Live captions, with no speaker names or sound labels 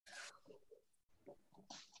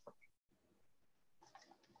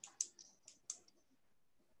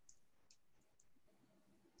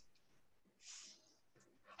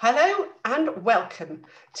Hello and welcome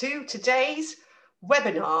to today's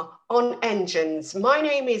webinar on engines. My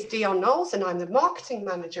name is Dion Knowles and I'm the Marketing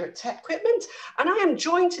Manager at TecQuipment, and I am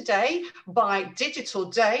joined today by Digital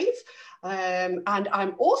Dave, and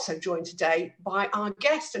I'm also joined today by our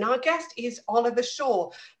guest, and our guest is Oliver Shaw.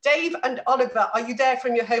 Dave and Oliver, are you there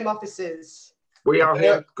from your home offices? We are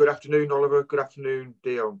here. Good afternoon, Oliver. Good afternoon,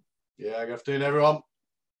 Dion. Yeah, good afternoon, everyone.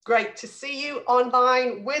 Great to see you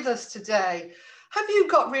online with us today. Have you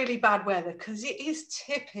got really bad weather? Because it is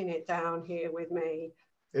tipping it down here with me.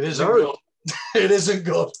 It isn't good. It isn't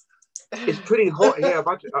good. It's pretty hot here.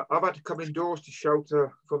 I've had to come indoors to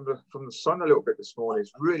shelter from the sun a little bit this morning.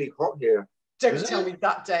 It's really hot here. Don't tell me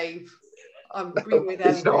that, Dave. I'm agreeing with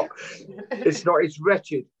them. It's not. It's not. It's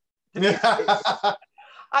wretched.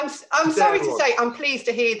 I'm sorry to say I'm pleased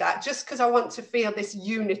to hear that, just because I want to feel this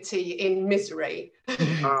unity in misery.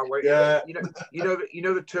 Well, yeah. You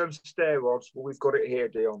know the term stair rods. Well, we've got it here,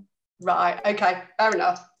 Dion. Right. Okay. Fair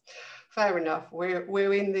enough. Fair enough.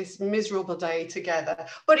 We're in this miserable day together,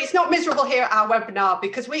 but it's not miserable here at our webinar,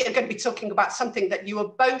 because we are going to be talking about something that you are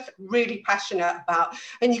both really passionate about,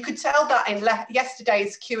 and you could tell that in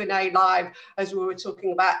yesterday's Q&A live as we were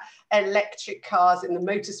talking about electric cars in the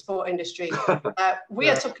motorsport industry. We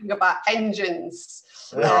are talking about engines,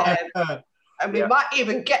 and we might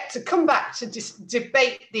even get to come back to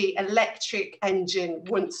debate the electric engine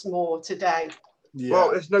once more today. Yeah.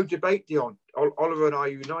 Well, there's no debate, Dion. Oliver and I are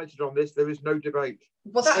united on this. There is no debate.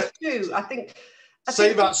 Well, that's true. I think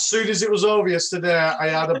that as soon as it was over yesterday, I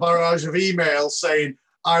had a barrage of emails saying,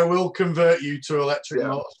 I will convert you to electric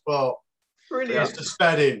motorsport. Brilliant. Mr.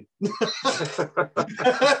 Spedding.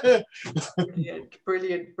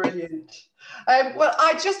 Brilliant. Well,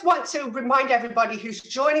 I just want to remind everybody who's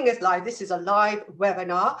joining us live, this is a live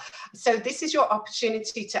webinar. So this is your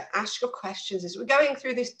opportunity to ask your questions as we're going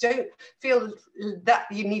through this. Don't feel that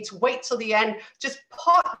you need to wait till the end. Just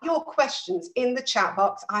pop your questions in the chat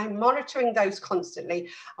box. I'm monitoring those constantly,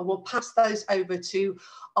 and we'll pass those over to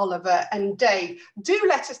Oliver and Dave. Do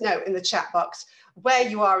let us know in the chat box where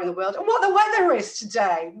you are in the world and what the weather is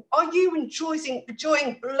today. Are you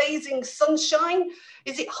enjoying blazing sunshine?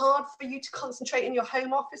 Is it hard for you to concentrate in your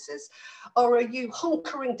home offices? Or are you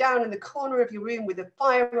hunkering down in the corner of your room with a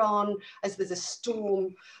fire on as there's a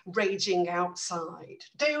storm raging outside?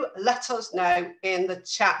 Do let us know in the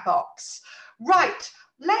chat box. Right,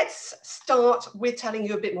 let's start with telling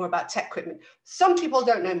you a bit more about TecQuipment. Some people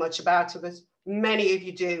don't know much about us, many of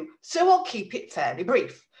you do, so I'll keep it fairly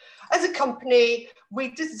brief. As a company,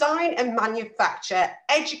 we design and manufacture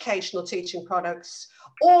educational teaching products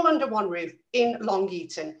all under one roof in Long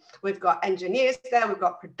Eaton. We've got engineers there, we've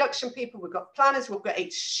got production people, we've got planners, we've got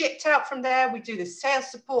it shipped out from there. We do the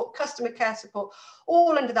sales support, customer care support,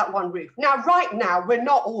 all under that one roof. Now, right now, we're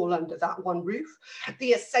not all under that one roof.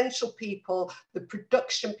 The essential people, the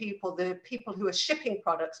production people, the people who are shipping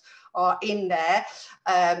products are in there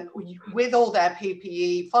with all their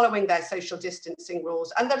PPE, following their social distancing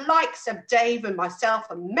rules. And the likes of Dave and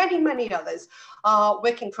myself and many, many others are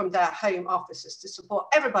working from their home offices to support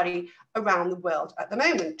everybody around the world at the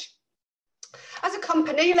moment. As a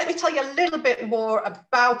company, let me tell you a little bit more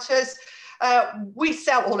about us. We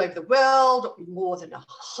sell all over the world, more than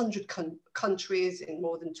 100 countries in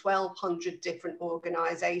more than 1,200 different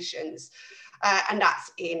organizations. And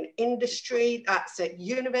that's in industry, that's at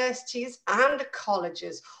universities and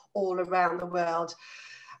colleges all around the world.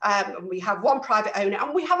 We have one private owner,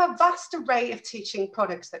 and we have a vast array of teaching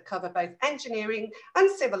products that cover both engineering and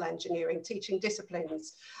civil engineering teaching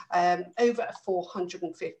disciplines, over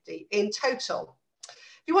 450 in total.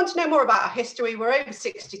 If you want to know more about our history, we're over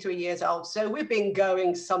 63 years old, so we've been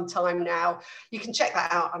going some time now. You can check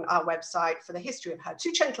that out on our website for the history of how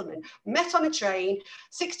two gentlemen met on a train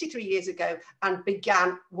 63 years ago and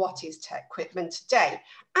began what is TecQuipment today.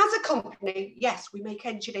 As a company, yes, we make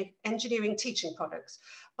engineering teaching products,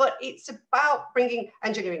 but it's about bringing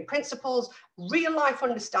engineering principles, real life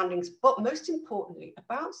understandings, but most importantly,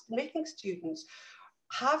 about making students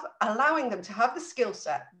allowing them to have the skill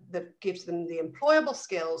set that gives them the employable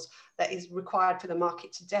skills that is required for the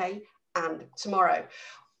market today and tomorrow.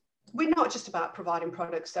 We're not just about providing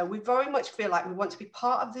products, though. We very much feel like we want to be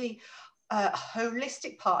part of the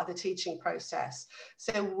holistic part of the teaching process.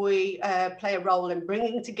 So we play a role in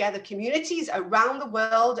bringing together communities around the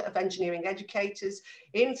world of engineering educators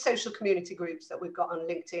in social community groups that we've got on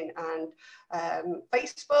LinkedIn and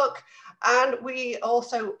Facebook. And we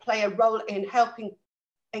also play a role in helping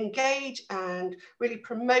engage and really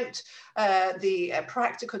promote the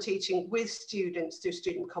practical teaching with students through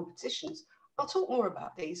student competitions. I'll talk more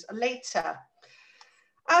about these later.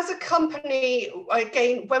 as a company,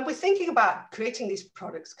 again, when we're thinking about creating these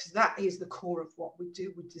products, because that is the core of what we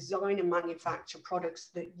do, we design and manufacture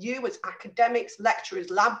products that you as academics, lecturers,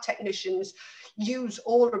 lab technicians use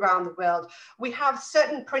all around the world. We have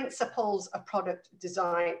certain principles of product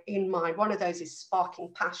design in mind. One of those is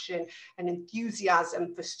sparking passion and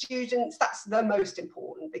enthusiasm for students. That's the most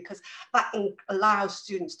important, because that allows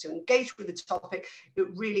students to engage with the topic. It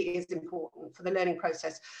really is important for the learning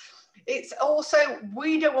process. It's also,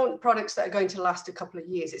 we don't want products that are going to last a couple of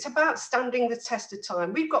years. It's about standing the test of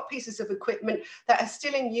time. We've got pieces of equipment that are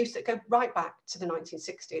still in use that go right back to the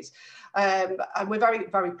 1960s. And we're very,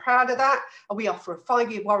 very proud of that. We offer a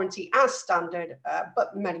 5-year warranty as standard,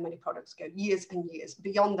 but many, many products go years and years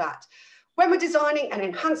beyond that. When we're designing and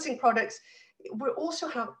enhancing products, we also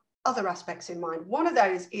have other aspects in mind. One of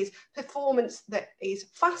those is performance that is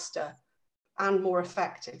faster and more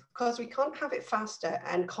effective, because we can't have it faster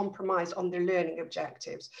and compromise on the learning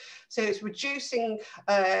objectives. So it's reducing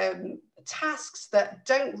tasks that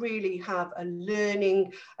don't really have a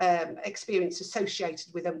learning experience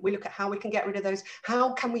associated with them. We look at how we can get rid of those.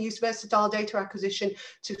 How can we use versatile data acquisition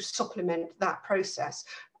to supplement that process?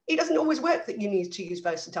 It doesn't always work that you need to use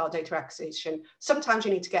versatile data acquisition. Sometimes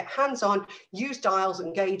you need to get hands-on, use dials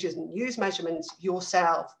and gauges and use measurements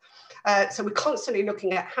yourself. So we're constantly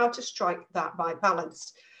looking at how to strike that right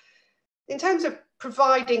balance. In terms of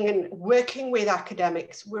providing and working with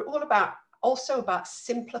academics, we're all about also about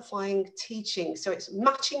simplifying teaching. So it's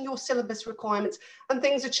matching your syllabus requirements, and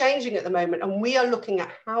things are changing at the moment. And we are looking at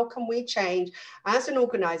how can we change as an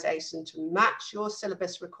organisation to match your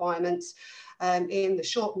syllabus requirements in the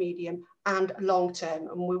short, medium and long term.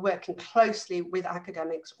 And we're working closely with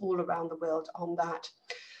academics all around the world on that.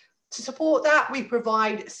 To support that, we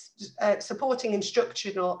provide supporting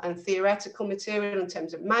instructional and theoretical material in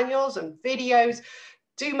terms of manuals and videos.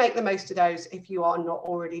 Do make the most of those if you are not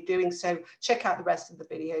already doing so. Check out the rest of the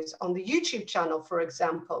videos on the YouTube channel, for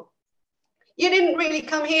example. You didn't really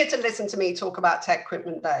come here to listen to me talk about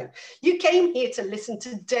TecQuipment though. You came here to listen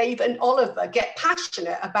to Dave and Oliver get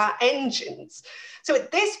passionate about engines. So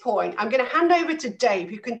at this point, I'm going to hand over to Dave,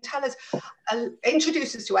 who can tell us,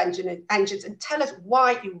 introduce us to engines and tell us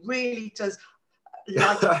why he really does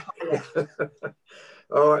like it.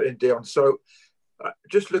 All right, then, Dion. So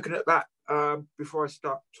just looking at that, before I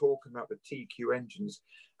start talking about the TQ engines,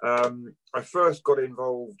 I first got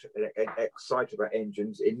involved and excited about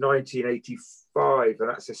engines in 1985, and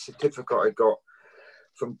that's a certificate I got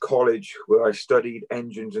from college where I studied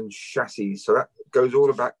engines and chassis. So that goes all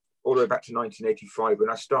the way back to 1985 when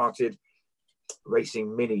I started racing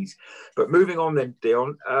minis. But moving on then,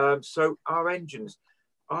 Dion, so our engine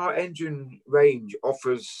range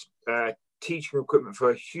offers teaching equipment for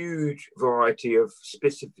a huge variety of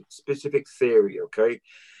specific theory, okay,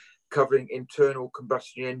 covering internal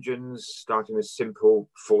combustion engines, starting with simple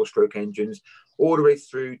 4-stroke engines, all the way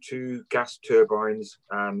through to gas turbines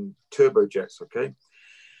and turbojets, okay.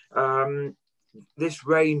 This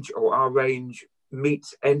range, or our range,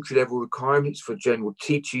 meets entry-level requirements for general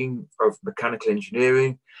teaching of mechanical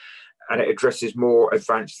engineering, and it addresses more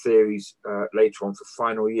advanced theories later on for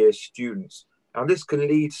final year students. And this can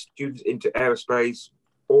lead students into aerospace,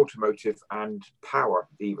 automotive, and power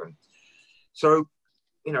even. So,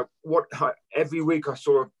 you know, every week I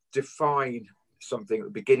sort of define something at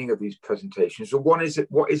the beginning of these presentations. So one is,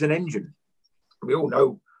 what is an engine? We all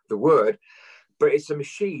know the word, but it's a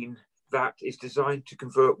machine that is designed to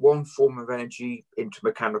convert one form of energy into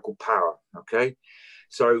mechanical power, okay?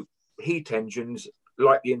 So heat engines,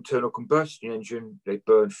 like the internal combustion engine, they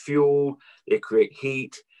burn fuel, they create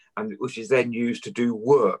heat, and which is then used to do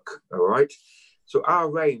work, all right? So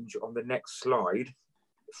our range on the next slide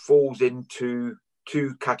falls into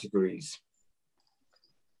 2 categories.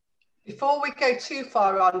 Before we go too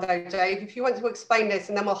far on though, Dave, if you want to explain this,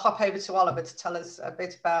 and then we'll hop over to Oliver to tell us a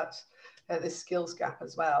bit about the skills gap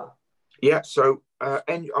as well. Yeah, so our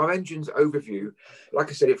engines overview, like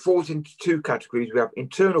I said, it falls into 2 categories. We have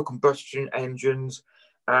internal combustion engines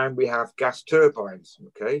and we have gas turbines,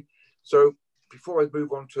 okay? So before I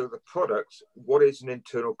move on to the products, what is an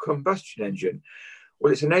internal combustion engine?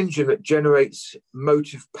 Well, it's an engine that generates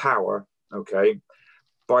motive power, okay,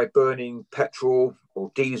 by burning petrol or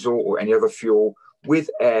diesel or any other fuel with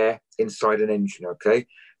air inside an engine, okay?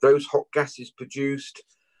 Those hot gases produced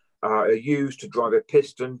are used to drive a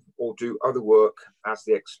piston or do other work as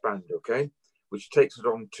they expand, okay? Which takes us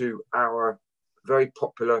on to our very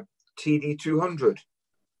popular TD200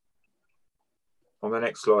 on the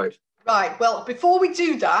next slide. Right, well, before we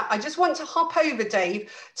do that, I just want to hop over,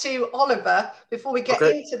 Dave, to Oliver before we get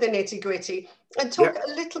into the nitty-gritty and talk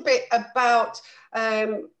a little bit about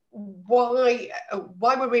why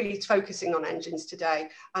we're really focusing on engines today,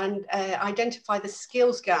 and identify the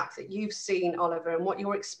skills gap that you've seen, Oliver, and what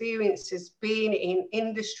your experience has been in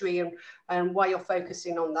industry, and why you're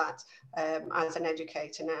focusing on that as an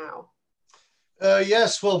educator now.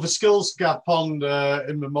 Yes, well, the skills gap in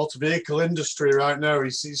the motor vehicle industry right now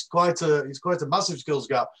is quite a massive skills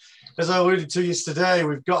gap. As I alluded to yesterday,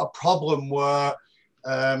 we've got a problem where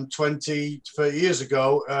 20, 30 years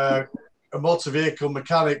ago, a motor vehicle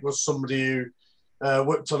mechanic was somebody who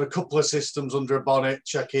worked on a couple of systems under a bonnet,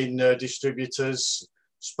 checking distributors,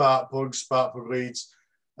 spark plug leads,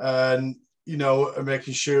 and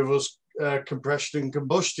making sure there was compression and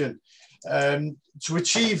combustion. To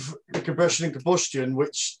achieve the compression and combustion,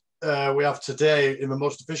 which we have today in the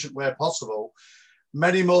most efficient way possible,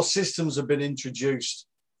 many more systems have been introduced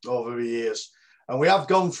over the years. And we have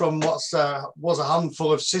gone from what was a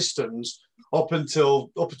handful of systems up to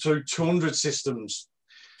 200 systems.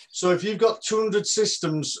 So if you've got 200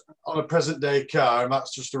 systems on a present day car, and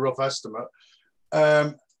that's just a rough estimate,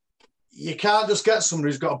 you can't just get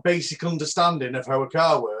somebody who's got a basic understanding of how a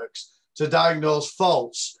car works to diagnose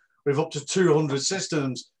faults with up to 200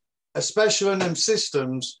 systems, especially when them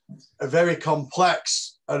systems are very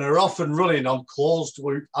complex and are often running on closed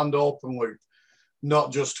loop and open loop,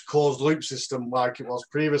 not just closed loop system like it was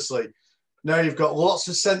previously. Now you've got lots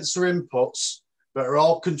of sensor inputs that are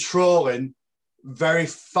all controlling very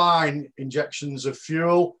fine injections of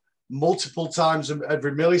fuel multiple times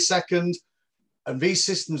every millisecond. And these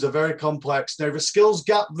systems are very complex. Now, the skills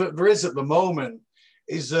gap that there is at the moment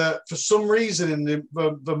is that for some reason in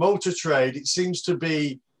the motor trade, it seems to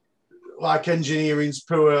be like engineering's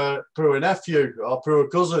poor nephew or poor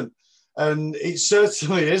cousin. And it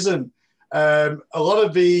certainly isn't. A lot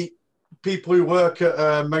of the people who work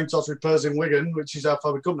at Mount Auto Repairs in Wigan, which is our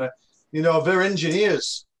family company, they're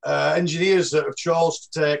engineers. Engineers that have chose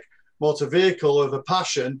to take motor vehicle of a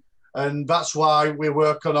passion, and that's why we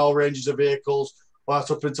work on all ranges of vehicles, right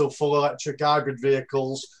up until full electric hybrid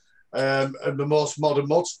vehicles and the most modern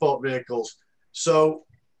motorsport vehicles. So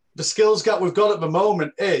the skills gap we've got at the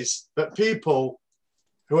moment is that people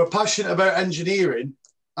who are passionate about engineering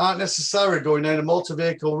aren't necessarily going down a motor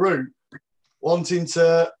vehicle route wanting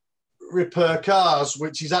to repair cars,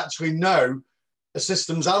 which is actually now a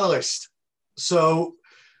systems analyst. So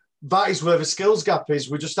that is where the skills gap is.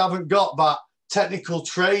 We just haven't got that technical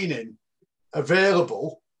training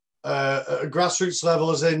available at a grassroots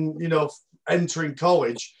level, as in, entering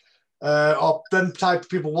college, or them type of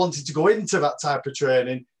people wanting to go into that type of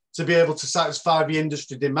training to be able to satisfy the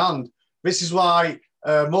industry demand. This is why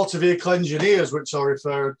motor vehicle engineers, which I'll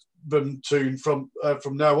refer them to from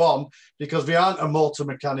now on, because they aren't a motor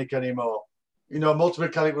mechanic anymore. A motor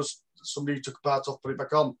mechanic was somebody who took a part off, put it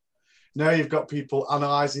back on. Now you've got people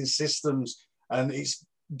analysing systems, and it's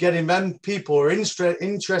getting them people who are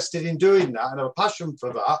interested in doing that and have a passion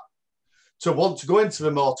for that to want to go into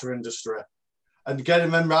the motor industry, and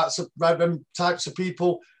getting them them types of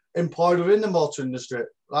people employed within the motor industry.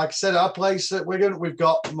 Like I said, our place at Wigan, we've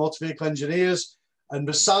got motor vehicle engineers, and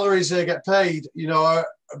the salaries they get paid, are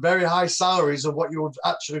very high salaries of what you would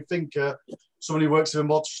actually think somebody who works in the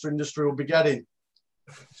motor industry will be getting.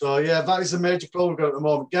 So yeah, that is a major problem we've got at the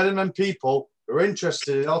moment, getting them people who are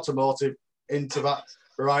interested in automotive into that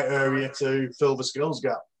right area to fill the skills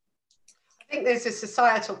gap. I think there's a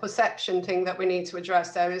societal perception thing that we need to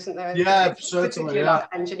address there, isn't there? Yeah, certainly. Yeah.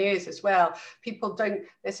 Like engineers as well. People don't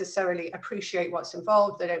necessarily appreciate what's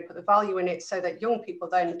involved. They don't put the value in it, so that young people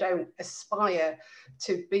then don't aspire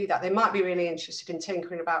to be that. They might be really interested in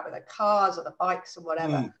tinkering about with their cars or the bikes or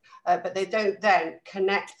whatever, but they don't then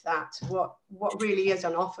connect that to what really is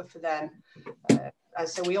on offer for them. And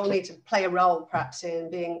so we all need to play a role perhaps in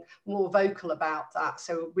being more vocal about that.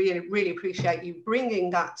 So really, really appreciate you bringing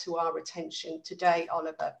that to our attention today,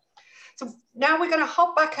 Oliver. So now we're going to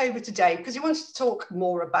hop back over to Dave, because he wants to talk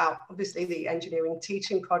more about, obviously, the engineering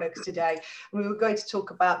teaching products today. And we were going to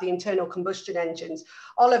talk about the internal combustion engines.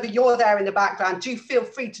 Oliver, you're there in the background. Do feel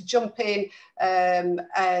free to jump in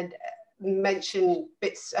and mention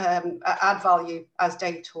bits, add value as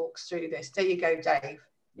Dave talks through this. There you go, Dave.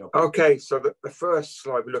 Okay, so the first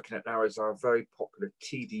slide we're looking at now is our very popular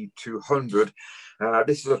TD200.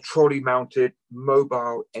 This is a trolley-mounted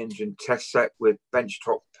mobile engine test set with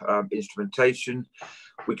benchtop instrumentation.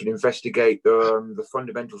 We can investigate the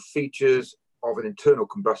fundamental features of an internal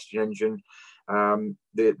combustion engine.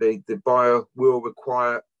 The buyer will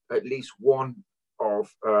require at least one of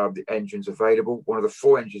the engines available, one of the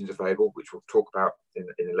 4 engines available, which we'll talk about in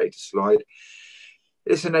a later slide.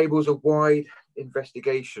 This enables a wide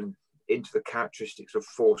investigation into the characteristics of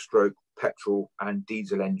four-stroke petrol and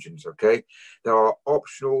diesel engines, okay? There are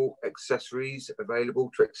optional accessories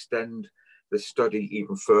available to extend the study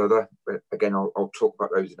even further, but again, I'll talk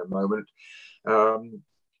about those in a moment.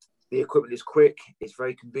 The equipment is quick, it's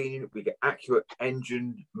very convenient, we get accurate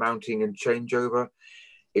engine mounting and changeover.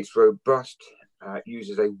 It's robust,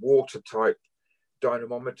 uses a watertight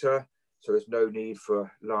dynamometer, so there's no need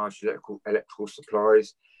for large electrical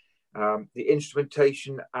supplies. The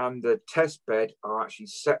instrumentation and the test bed are actually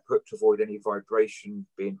separate to avoid any vibration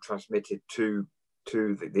being transmitted to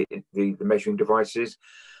the measuring devices.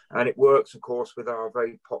 And it works, of course, with our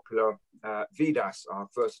very popular VDAS, our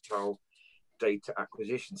versatile data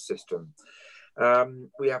acquisition system.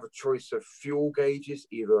 We have a choice of fuel gauges,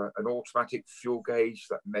 either an automatic fuel gauge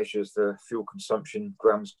that measures the fuel consumption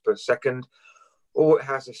grams per second, or it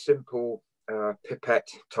has a simple pipette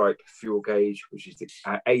type fuel gauge, which is the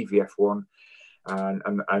AVF one,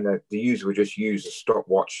 and the user would just use a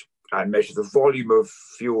stopwatch and measure the volume of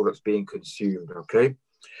fuel that's being consumed, okay?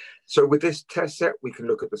 So with this test set, we can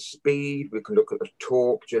look at the speed, we can look at the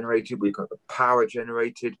torque generated, we can look at the power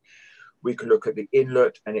generated, we can look at the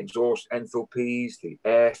inlet and exhaust enthalpies, the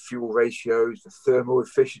air-fuel ratios, the thermal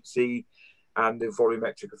efficiency, and the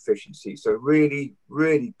volumetric efficiency. So really,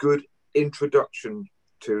 really good introduction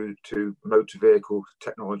to motor vehicle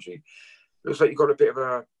technology. Looks like you've got a bit of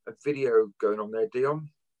a video going on there, Dion.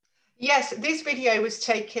 Yes, this video was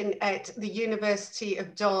taken at the University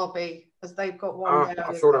of Derby, as they've got one there.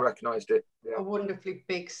 I thought I recognised it. Yeah. A wonderfully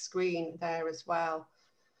big screen there as well.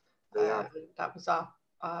 Yeah. That was our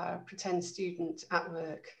pretend student at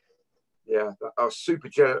work. Yeah, I was super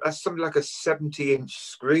jealous. That's something like a 70-inch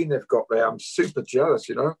screen they've got there. I'm super jealous,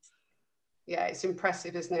 you know. Yeah, it's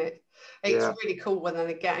impressive, isn't it? It's really cool when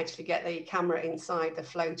they actually get the camera inside the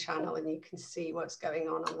flow channel and you can see what's going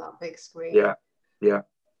on that big screen. Yeah, yeah.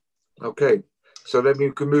 Okay, so then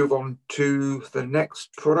we can move on to the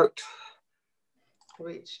next product,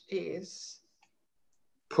 which is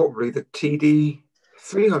probably the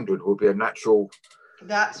TD300 will be a natural.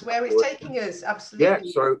 That's where it's taking us, absolutely. Yeah,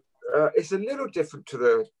 so it's a little different to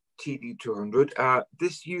the TD200.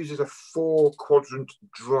 This uses a 4-quadrant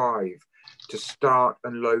drive to start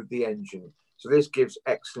and load the engine. So this gives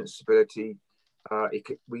excellent stability.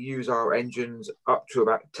 We use our engines up to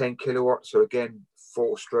about 10 kilowatts. So again,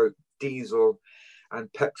 4-stroke diesel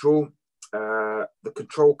and petrol. The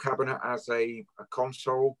control cabinet has a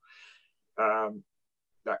console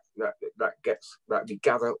that we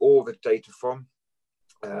gather all the data from.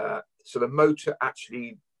 So the motor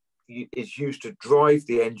actually is used to drive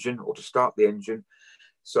the engine or to start the engine.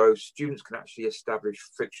 So students can actually establish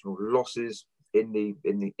frictional losses in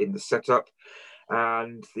the setup.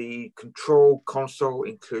 And the control console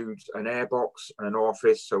includes an airbox and an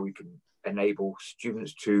orifice, so we can enable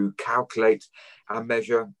students to calculate and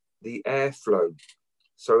measure the airflow.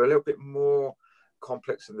 So a little bit more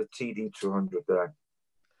complex than the TD200 there.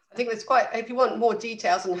 I think there's quite, if you want more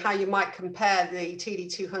details on how you might compare the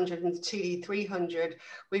TD200 and the TD300,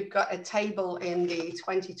 we've got a table in the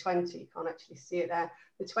 2020, you can't actually see it there,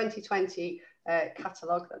 the 2020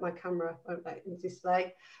 catalogue that my camera won't let me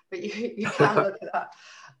display, but you can look at that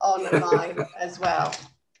online as well.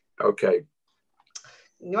 Okay.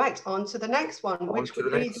 Right, on to the next one, which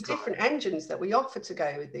would be the different engines that we offer to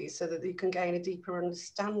go with these so that you can gain a deeper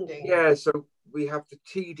understanding. Yeah, so we have the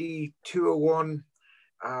TD201,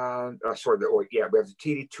 we have the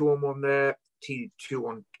TD211 there,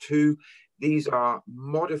 TD212. These are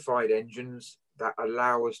modified engines that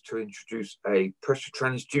allow us to introduce a pressure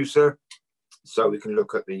transducer, so we can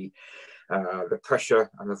look at the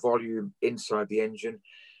pressure and the volume inside the engine.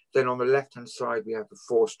 Then on the left-hand side, we have the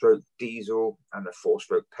 4-stroke diesel and the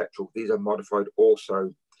 4-stroke petrol. These are modified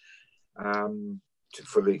also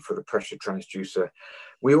for the pressure transducer.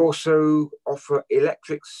 We also offer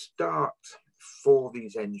electric start for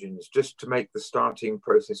these engines, just to make the starting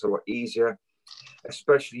process a lot easier,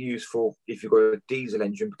 especially useful if you've got a diesel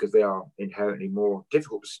engine, because they are inherently more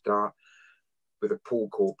difficult to start with a pull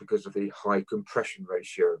cord because of the high compression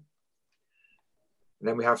ratio. And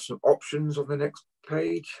then we have some options on the next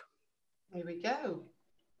page. Here we go.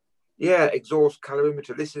 Yeah, exhaust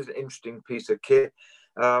calorimeter. This is an interesting piece of kit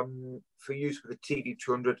for use with the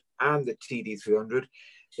TD200 and the TD300.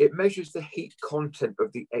 It measures the heat content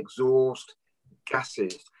of the exhaust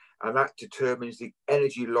gases, and that determines the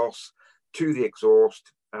energy loss to the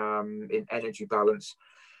exhaust in energy balance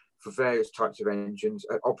for various types of engines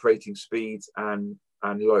at operating speeds and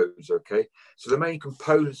loads. Okay, so the main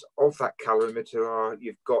components of that calorimeter are,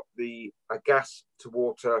 you've got a gas to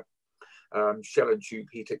water shell and tube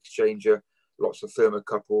heat exchanger, lots of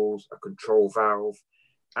thermocouples, a control valve,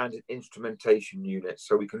 and an instrumentation unit,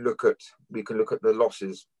 so we can look at the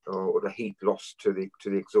losses or the heat loss to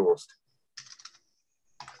the exhaust.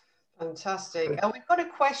 Fantastic. And we've got a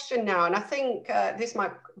question now, and I think this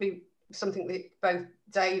might be something that both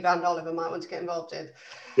Dave and Oliver might want to get involved in.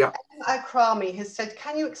 Yeah. Akrami has said,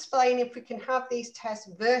 can you explain if we can have these tests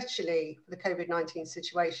virtually for the COVID-19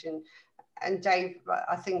 situation? And Dave,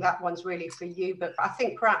 I think that one's really for you, but I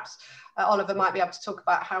think perhaps Oliver might be able to talk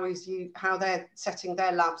about how they're setting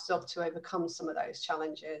their labs up to overcome some of those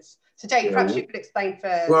challenges. So Dave, perhaps you could explain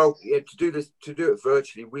first. Well, yeah, to do it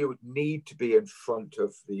virtually, we would need to be in front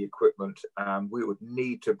of the equipment. We would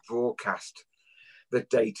need to broadcast the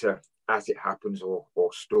data as it happens, or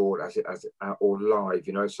stored as it or live,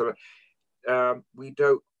 you know. So we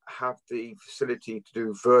don't have the facility to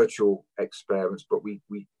do virtual experiments, but we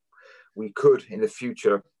could in the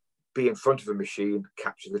future be in front of a machine,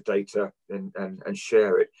 capture the data and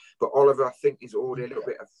share it. But Oliver, I think, is already a little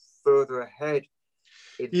bit further ahead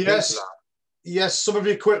in his lab. Yes, some of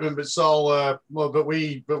the equipment, but it's all but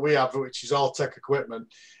we have, which is all TecQuipment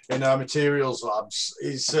in our materials labs,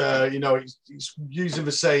 is it's using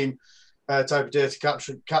the same type of data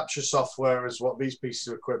capture software as what these pieces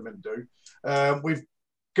of equipment do. We've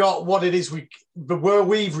got what it is but where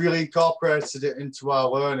we've really incorporated it into our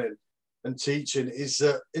learning and teaching is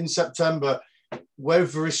that in September,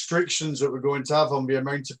 with the restrictions that we're going to have on the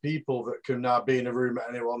amount of people that can now be in a room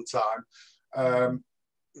at any one time.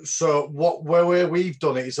 So where we've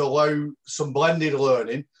done it is allow some blended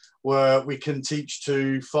learning where we can teach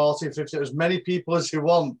to 40 or 50, as many people as you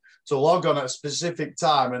want to log on at a specific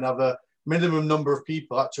time and have a minimum number of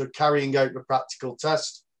people actually carrying out the practical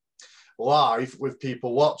test live with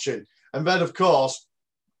people watching. And then, of course,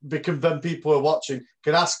 because then people who are watching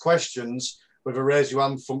can ask questions with a raise your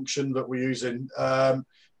hand function that we're using,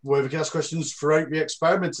 where we can ask questions throughout the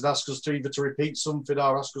experiment and ask us to either to repeat something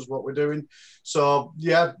or ask us what we're doing. So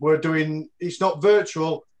yeah, it's not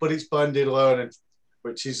virtual, but it's blended learning,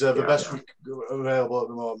 which is the best available at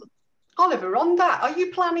the moment. Oliver, on that, are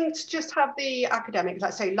you planning to just have the academics,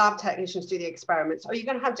 let's say lab technicians, do the experiments? Are you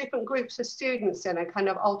going to have different groups of students in and kind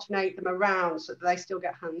of alternate them around so that they still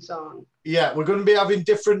get hands-on? Yeah, we're going to be having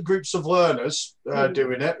different groups of learners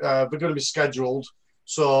doing it. They're going to be scheduled.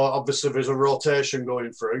 So obviously there's a rotation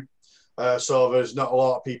going through. So there's not a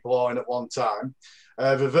lot of people on at one time.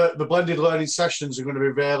 The blended learning sessions are going to be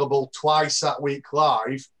available twice that week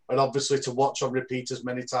live, and obviously to watch on repeat as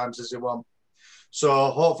many times as you want. So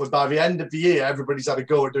hopefully by the end of the year, everybody's had a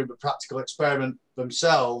go at doing the practical experiment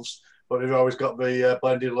themselves, but they've always got the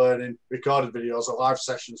blended learning recorded videos or live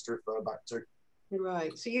sessions to refer back to.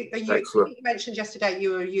 Right. So you mentioned yesterday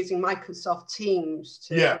you were using Microsoft Teams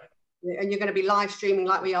to, and you're going to be live streaming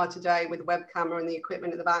like we are today with the web camera and the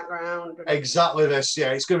equipment in the background. Exactly this,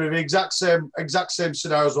 yeah. It's going to be the exact same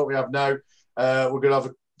scenario as what we have now. We're going to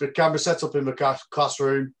have the camera set up in the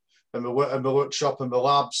classroom and the workshop and the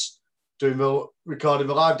labs, recording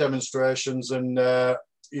the live demonstrations and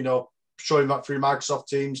showing that through Microsoft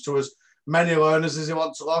Teams to as many learners as they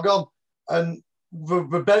want to log on. And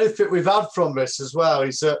the benefit we've had from this as well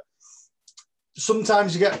is that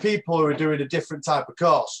sometimes you get people who are doing a different type of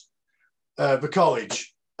course, the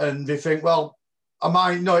college, and they think, well,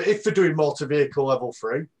 if they're doing motor vehicle level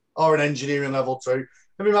 3 or an engineering level 2,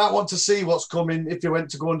 and we might want to see what's coming if they went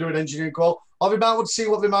to go and do an engineering course, or we might want to see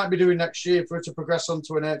what they might be doing next year for it to progress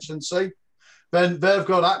onto an HNC. Then they've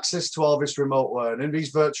got access to all this remote learning,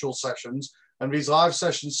 these virtual sessions and these live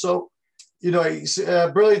sessions. So, it's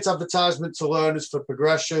a brilliant advertisement to learners for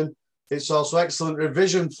progression. It's also excellent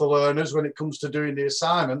revision for learners when it comes to doing the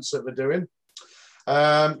assignments that they're doing.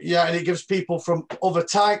 And it gives people from other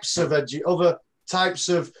types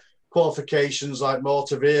of qualifications like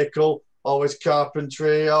motor vehicle, always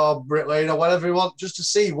carpentry or bricklaying or whatever you want, just to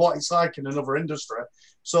see what it's like in another industry,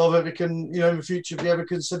 so that we can, in the future, be ever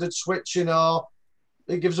considered switching, or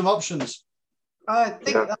it gives them options. I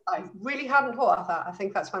think I really hadn't thought of that. I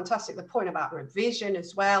think that's fantastic. The point about revision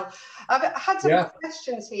as well. I've had some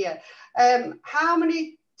questions here. How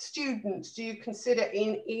many students do you consider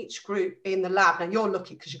in each group in the lab? Now you're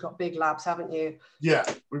lucky because you've got big labs, haven't you? Yeah,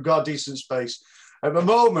 we've got a decent space. At the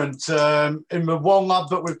moment, in the one lab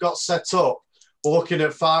that we've got set up, we're looking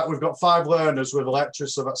at we've got 5 learners with a lecturer,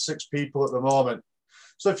 so that's 6 people at the moment.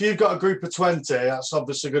 So if you've got a group of 20, that's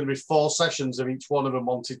obviously going to be 4 sessions of each one of them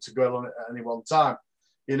wanted to go on at any one time,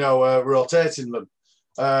 rotating them.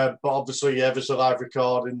 But obviously, there's the live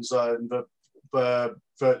recordings and the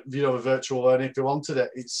virtual learning if you wanted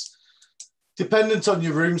it. It's dependent on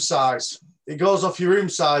your room size. It goes off your room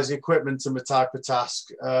size, the equipment, and the type of task.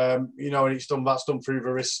 And that's done through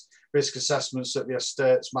the risk assessments that the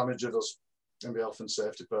estates manager does. be a health and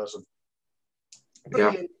safety person.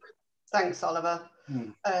 Brilliant. Yeah. Thanks, Oliver.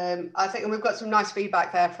 I think we've got some nice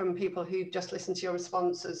feedback there from people who've just listened to your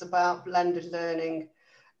responses about blended learning.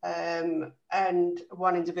 And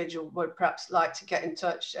one individual would perhaps like to get in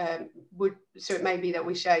touch. So it may be that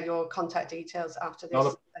we share your contact details after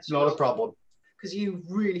this. Not a problem. Because you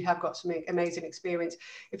really have got some amazing experience.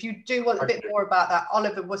 If you do want a bit more about that,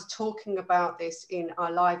 Oliver was talking about this in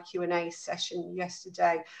our live Q&A session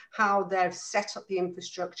yesterday, how they've set up the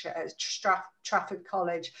infrastructure at Trafford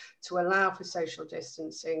College to allow for social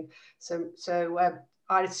distancing. So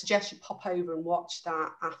I'd suggest you pop over and watch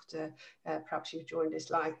that after perhaps you've joined this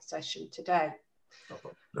live session today.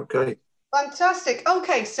 Okay. Fantastic.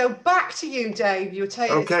 Okay, so back to you, Dave. You were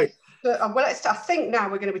telling okay. Well, I think now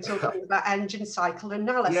we're going to be talking about engine cycle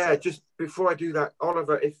analysis. Yeah, just before I do that,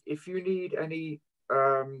 Oliver, if you need any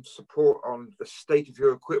support on the state of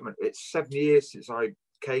your equipment, it's 7 years since I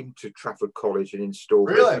came to Trafford College and installed.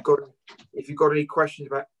 Really? If you've got any questions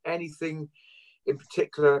about anything in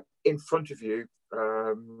particular in front of you,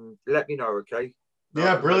 let me know, okay?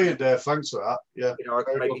 Yeah, brilliant, Dave. Thanks for that. Yeah, you know, I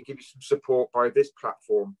can maybe give you some support by this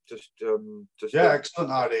platform. Just yeah, excellent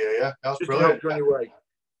idea. Yeah, that's just brilliant. To help you anyway.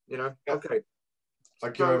 You know, yeah. Okay.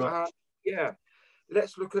 Thank you very much. Yeah,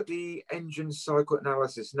 let's look at the engine cycle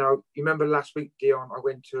analysis. Now, you remember last week, Dion, I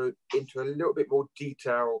went into a little bit more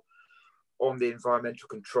detail on the environmental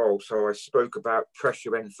control. So I spoke about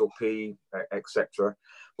pressure, enthalpy, etc.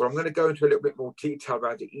 Well, I'm going to go into a little bit more detail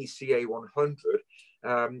about the ECA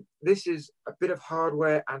 100. This is a bit of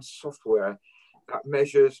hardware and software that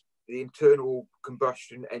measures the internal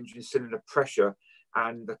combustion engine cylinder pressure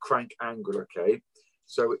and the crank angle, okay?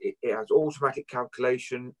 So it has automatic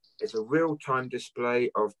calculation. It's a real-time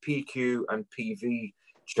display of PQ and PV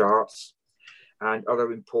charts and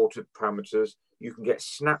other important parameters. You can get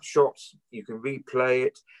snapshots, you can replay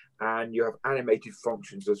it, and you have animated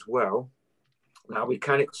functions as well. Now we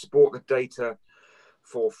can export the data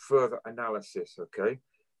for further analysis, okay?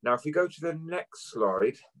 Now, if we go to the next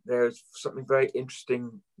slide, there's something very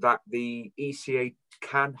interesting that the ECA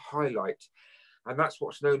can highlight, and that's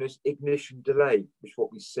what's known as ignition delay, which is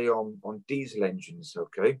what we see on diesel engines,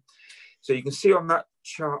 okay? So you can see on that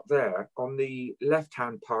chart there, on the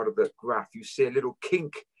left-hand part of the graph, you see a little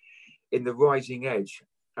kink in the rising edge,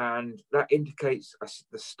 and that indicates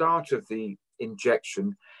the start of the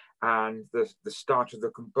injection and the start of the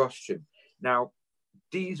combustion. Now,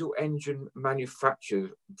 diesel engine manufacturers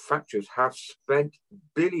have spent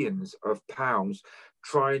billions of pounds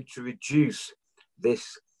trying to reduce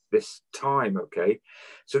this time, okay?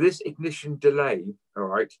 So this ignition delay, all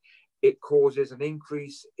right, it causes an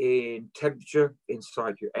increase in temperature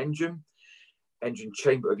inside your engine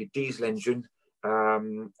chamber of your diesel engine,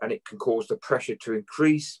 and it can cause the pressure to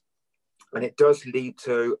increase, and it does lead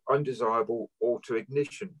to undesirable auto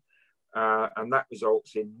ignition, and that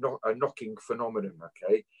results in a knocking phenomenon,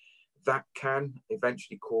 okay? That can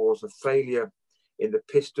eventually cause a failure in the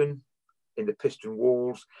piston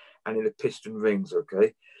walls, and in the piston rings,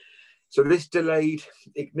 okay? So this delayed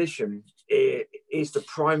ignition is the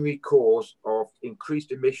primary cause of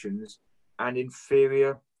increased emissions and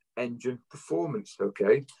inferior engine performance,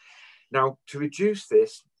 okay? Now, to reduce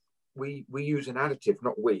this, we use an additive,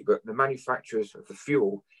 not we, but the manufacturers of the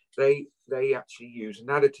fuel, they actually use an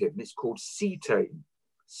additive, and it's called cetane,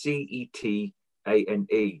 C-E-T-A-N-E.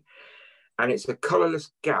 And it's a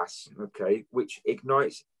colorless gas, okay, which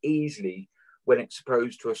ignites easily when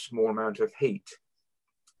exposed to a small amount of heat.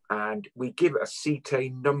 And we give it a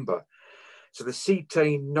cetane number. So the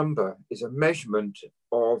cetane number is a measurement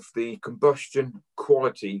of the combustion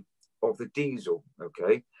quality of the diesel,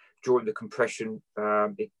 okay, during the compression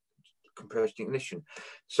ignition.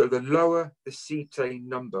 So the lower the cetane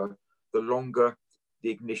number, the longer the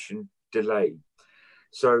ignition delay.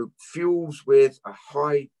 So fuels with a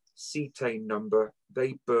high cetane number,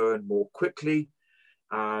 they burn more quickly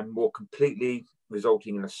and more completely,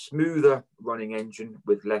 resulting in a smoother running engine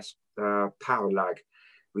with less power lag,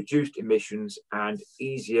 reduced emissions, and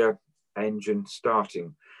easier engine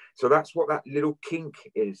starting. So that's what that little kink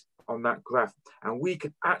is on that graph. And we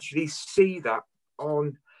can actually see that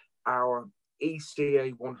on our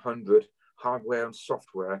ECA 100 hardware and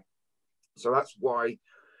software. So that's why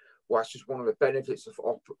it's just one of the benefits of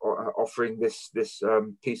offering this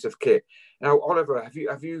piece of kit. Now, Oliver, have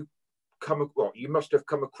you you must have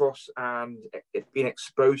come across and been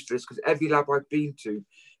exposed to this, because every lab I've been to,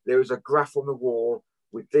 there is a graph on the wall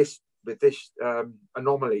with this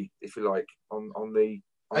anomaly, if you like, on the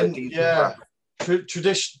diesel graph.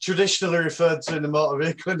 Traditionally referred to in the motor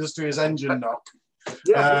vehicle industry as engine knock.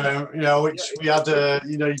 Yeah. We had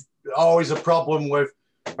always a problem with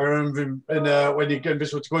I remember when you going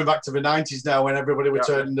back to the 90s now, when everybody were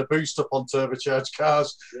turning the boost up on turbocharged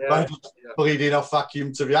cars, by bleeding off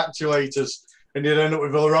vacuum to the actuators, and you'd end up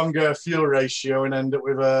with a wrong fuel ratio and end up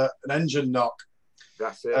with an engine knock.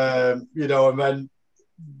 That's it. You know, and then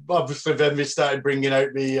obviously then we started bringing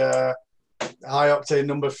out the high octane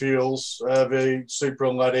number fuels, the super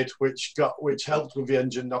unleaded, which helped with the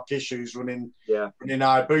engine knock issues running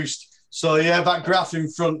high boost. So yeah, that graph in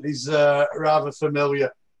front is rather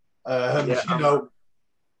familiar. You know,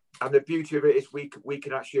 and the beauty of it is we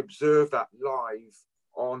can actually observe that live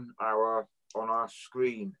on our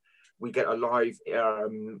screen. We get a live.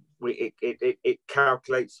 It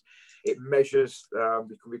calculates, it measures. We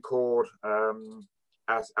can record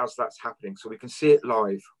as that's happening, so we can see it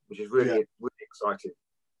live, which is really exciting.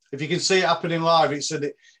 If you can see it happening live, it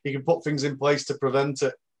said you can put things in place to prevent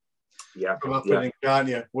it from happening, can't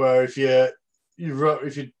you? Where if you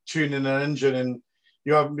tune in an engine and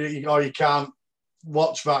you can't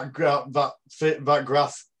watch that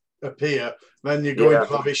graph appear, then you're going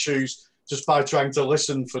to have issues just by trying to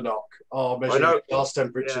listen for knock or measure exhaust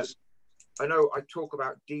temperatures. I know I talk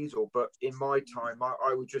about diesel, but in my time,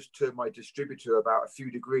 I would just turn my distributor about a few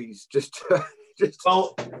degrees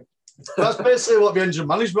Well, that's basically what the engine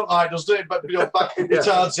management light does, doesn't it? But back it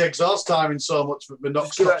retards the exhaust timing so much that the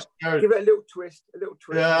knock stops. Give it a little twist,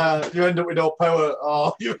 Yeah, you end up with no power.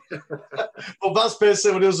 Well, that's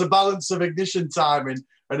basically what it was, a balance of ignition timing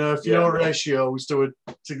and a fuel ratios to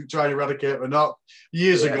try and eradicate the knock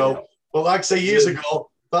years ago. But like I say, years ago,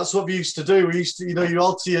 that's what we used to do. We used to, you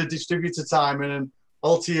alter your distributor timing and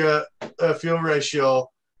alter your fuel ratio.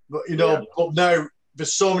 But, but now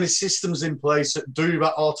there's so many systems in place that do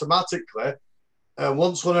that automatically.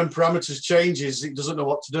 Once one of them parameters changes, it doesn't know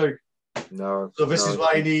what to do. No. So this is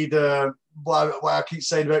why you need, why I keep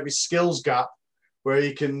saying about this skills gap, where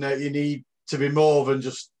you need to be more than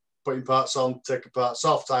just putting parts on, taking parts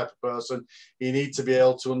off type of person. You need to be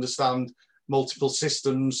able to understand multiple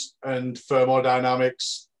systems and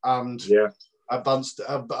thermodynamics and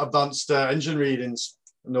advanced engine readings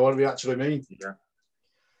and know what we actually mean.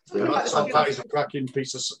 That is a cracking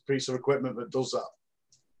piece of equipment that does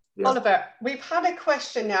that. Oliver, we've had a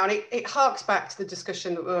question now, and it harks back to the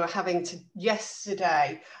discussion that we were having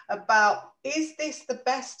yesterday about, is this the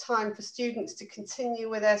best time for students to continue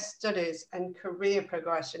with their studies and career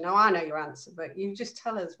progression? Now, I know your answer, but you just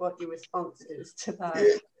tell us what your response is to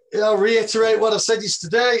that. I'll reiterate what I said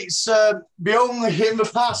yesterday. It's only in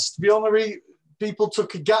the past, people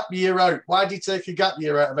took a gap year out. Why did you take a gap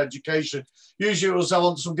year out of education? Usually it was, I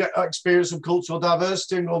want to get experience of cultural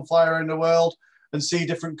diversity and go and fly around the world and see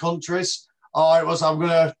different countries. Or it was, I'll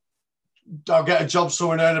get a job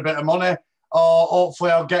somewhere and earn a bit of money. Or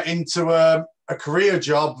hopefully I'll get into a career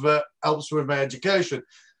job that helps with my education.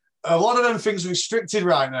 A lot of them things are restricted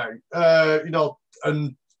right now,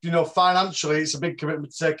 and financially, it's a big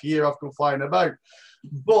commitment to take a year off and flying about.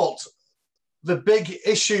 But the big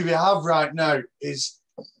issue we have right now is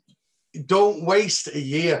don't waste a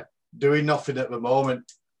year doing nothing at the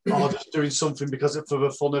moment or just doing something for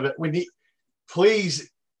the fun of it.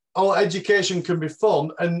 Education can be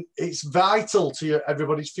fun and it's vital to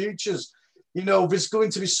everybody's futures. There's going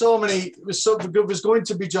to be there's going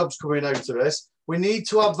to be jobs coming out of this. We need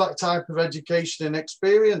to have that type of education and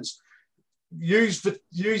experience. Use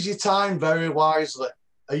your time very wisely.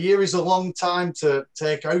 A year is a long time to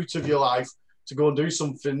take out of your life to go and do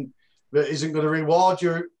something that isn't going to reward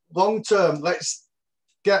you long term. Let's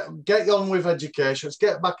get on with education. Let's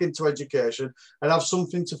get back into education and have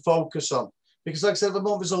something to focus on. Because like I said, at the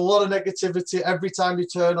moment there's a lot of negativity every time you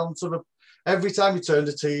turn the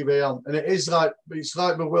TV on, and it's like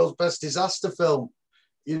the world's best disaster film.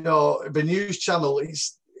 The news channel,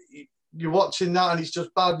 you're watching that and it's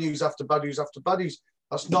just bad news after bad news after bad news.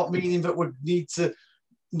 That's not meaning that we need to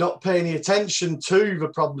not pay any attention to the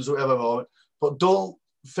problems at the moment, but don't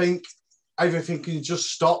think everything can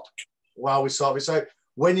just stop while we sort this out.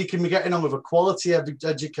 When you can be getting on with a quality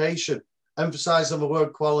education, emphasise on the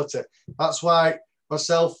word quality. That's why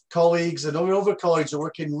myself, colleagues and other colleagues are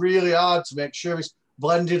working really hard to make sure it's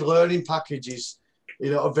blended learning packages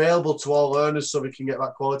available to all learners so we can get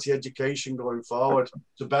that quality education going forward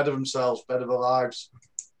to better themselves, better their lives.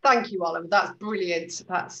 Thank you, Oliver. That's brilliant.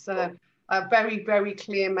 That's a very, very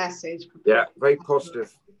clear message. Yeah, very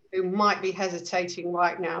positive. Who might be hesitating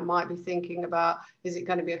right now, might be thinking about, is it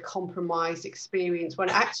going to be a compromised experience? When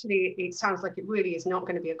actually it sounds like it really is not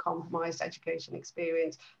going to be a compromised education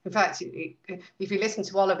experience. In fact, if you listen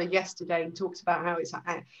to Oliver yesterday, he talks about how it's,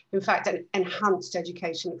 in fact, an enhanced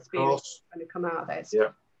education experience going to come out of this. Yeah,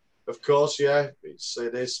 of course, yeah, it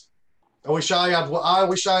is. I wish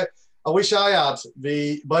I I wish I had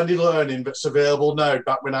the blended learning that's available now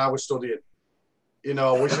back when I was studying. You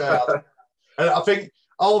know, I wish I had. And I think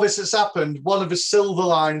all this has happened, one of the silver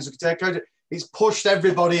lines of TecQuipment, it's pushed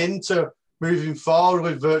everybody into moving forward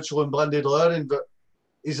with virtual and blended learning that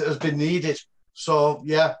has been needed. So,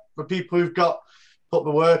 yeah, for people who've put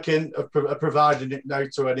the work in, are providing it now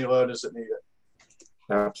to any learners that need it.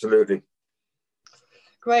 Absolutely.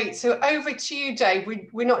 Great. So over to you, Dave.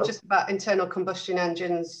 We're not just about internal combustion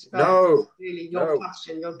engines. No. Really, your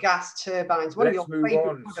passion, your gas turbines, one of your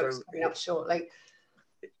favourite products coming up shortly.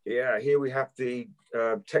 Yeah, here we have the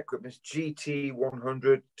TecQuipment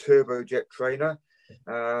GT100 turbojet trainer.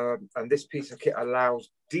 And this piece of kit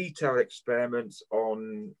allows detailed experiments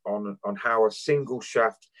on how a single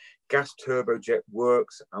shaft gas turbojet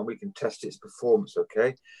works, and we can test its performance,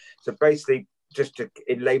 okay? So basically,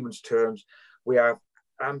 in layman's terms, we have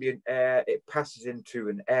ambient air, it passes into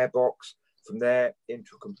an air box, from there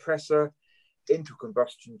into a compressor, into a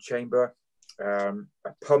combustion chamber, a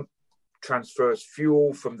pump transfers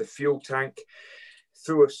fuel from the fuel tank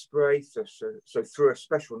through a spray, so through a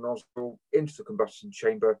special nozzle into the combustion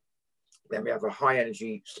chamber. Then we have a high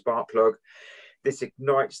energy spark plug. This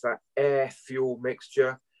ignites that air fuel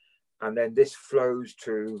mixture, and then this flows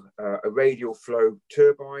to a radial flow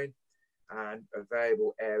turbine and a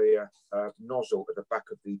variable area nozzle at the back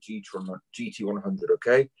of the GT100,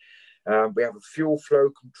 okay? We have a fuel flow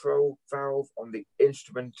control valve on the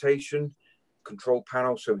instrumentation control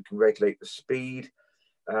panel, so we can regulate the speed.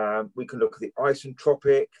 We can look at the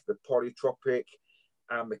isentropic, the polytropic,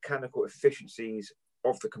 and mechanical efficiencies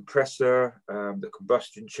of the compressor, the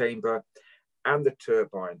combustion chamber, and the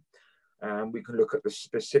turbine. We can look at the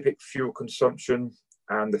specific fuel consumption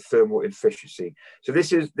and the thermal efficiency. So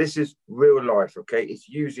this is real life, okay? It's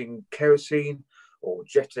using kerosene or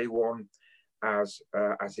Jet A1 as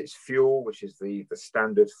its fuel, which is the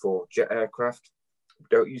standard for jet aircraft. We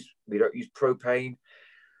don't use propane,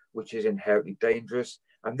 which is inherently dangerous.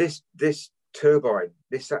 And this turbine,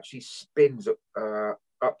 this actually spins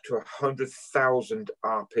up to 100,000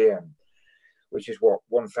 RPM, which is what,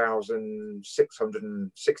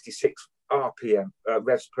 1,666 RPM,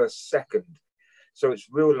 revs per second. So it's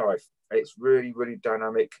real life. It's really, really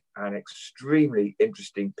dynamic and extremely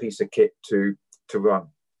interesting piece of kit to run.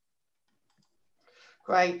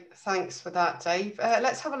 Great, thanks for that, Dave.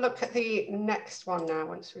 Let's have a look at the next one now.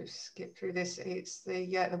 Once we've skipped through this, it's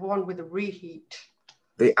the one with the reheat.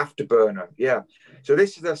 The afterburner, yeah. So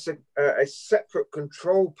this is a separate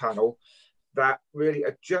control panel that really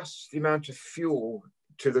adjusts the amount of fuel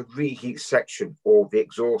to the reheat section or the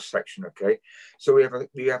exhaust section, okay? So we have a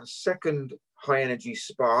second high energy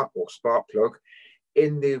spark or spark plug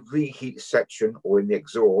in the reheat section or in the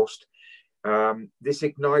exhaust. This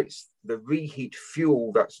ignites the reheat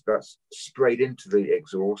fuel that's sprayed into the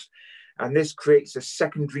exhaust, and this creates a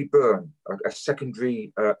secondary burn, a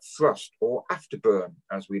secondary thrust or afterburn,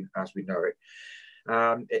 as we know it.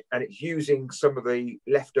 And it's using some of the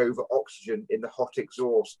leftover oxygen in the hot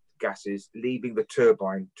exhaust gases, leaving the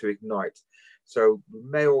turbine to ignite. So we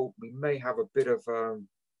may have a bit of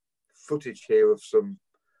footage here of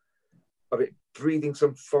it breathing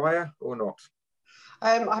some fire or not.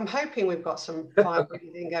 I'm hoping we've got some fire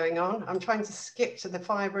breathing going on. I'm trying to skip to the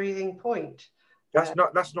fire breathing point. That's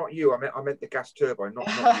not you. I meant the gas turbine, not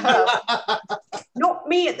you. Not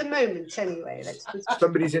me at the moment, anyway.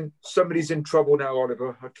 Somebody's in trouble now,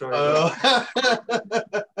 Oliver. I'll tell you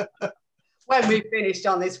that. When we've finished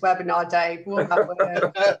on this webinar, Dave,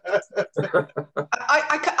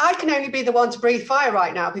 I can only be the one to breathe fire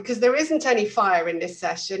right now because there isn't any fire in this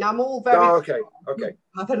session. I'm all very okay.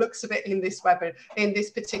 By the looks of it in this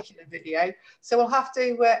particular video. So we'll have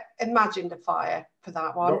to imagine the fire for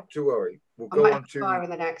that one. Not to worry. We'll go on to fire in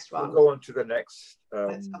the next one. We'll go on to the next.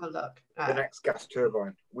 Let's have a look. The next gas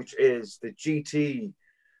turbine, which is the GT185,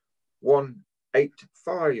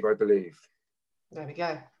 I believe. There we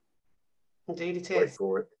go. Indeed it is. Wait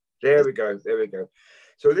for it. There we go.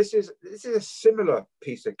 So this is a similar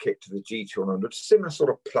piece of kit to the GT100, similar sort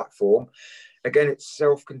of platform. Again, it's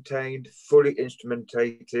self-contained, fully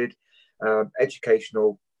instrumentated,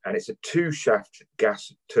 educational, and it's a 2-shaft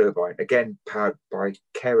gas turbine, again powered by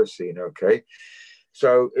kerosene, okay?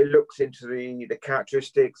 So it looks into the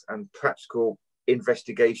characteristics and practical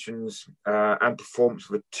investigations and performance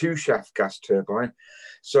of a 2-shaft gas turbine.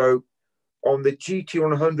 So on the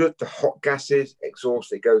GT100, the hot gases exhaust,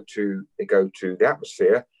 they go to the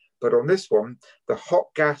atmosphere. But on this one, the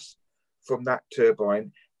hot gas from that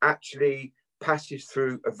turbine actually passes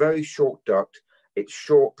through a very short duct. It's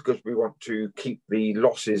short because we want to keep the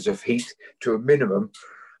losses of heat to a minimum.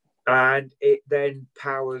 And it then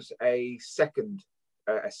powers a second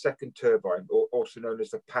a second turbine, or also known as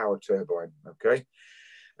the power turbine. Okay.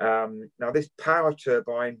 Now this power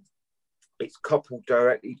turbine, it's coupled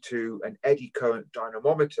directly to an eddy current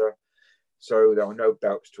dynamometer, so there are no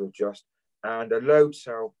belts to adjust, and a load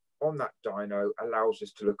cell on that dyno allows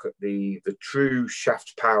us to look at the true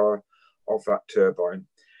shaft power of that turbine,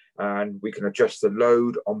 and we can adjust the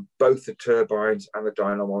load on both the turbines and the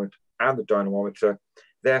dynamometer.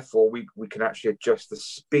 Therefore, we can actually adjust the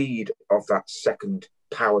speed of that second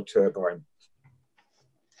power turbine.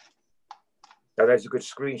 Now, there's a good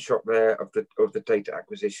screenshot there of the data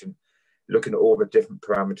acquisition, looking at all the different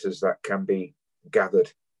parameters that can be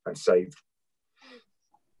gathered and saved.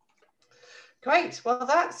 Great. Well,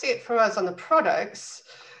 that's it for us on the products.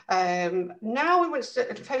 Now we want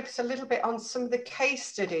to focus a little bit on some of the case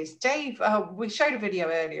studies. Dave, we showed a video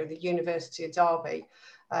earlier of the University of Derby,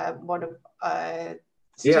 one of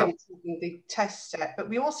students doing the test set, but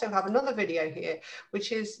we also have another video here,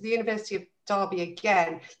 which is the University of Derby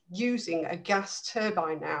again, using a gas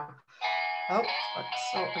turbine now. Oh, I've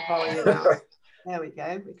sort the volume out. There we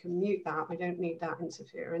go. We can mute that. We don't need that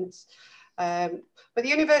interference. But the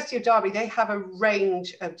University of Derby, they have a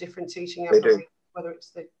range of different teaching applications, whether it's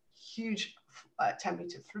the huge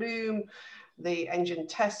temperature flume, the engine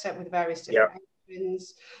test set with various different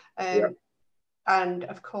engines, and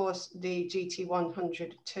of course the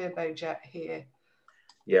GT100 turbojet here.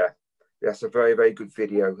 Yeah, that's a very, very good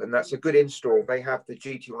video, and that's a good install. They have the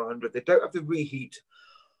GT100. They don't have the reheat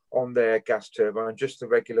on their gas turbine, just the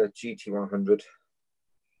regular GT100.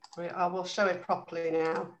 I will show it properly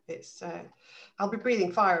now. It's I'll be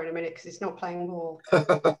breathing fire in a minute because it's not playing ball.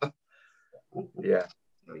 Yeah.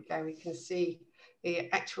 There we go. We can see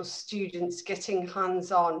the actual students getting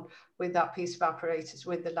hands-on with that piece of apparatus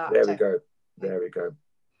with the laptop. There we go. There we go.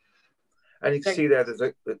 And you can see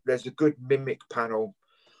there's a good mimic panel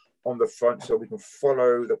on the front, so we can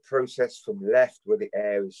follow the process from left, where the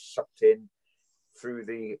air is sucked in through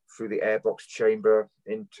the airbox chamber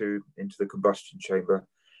into the combustion chamber.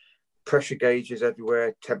 Pressure gauges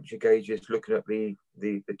everywhere, temperature gauges, looking at the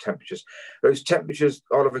temperatures. Those temperatures,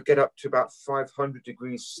 Oliver, get up to about 500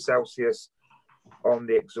 degrees Celsius on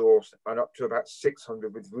the exhaust and up to about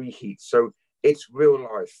 600 with reheat. So it's real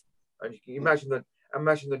life. And you can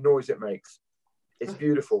imagine the noise it makes. It's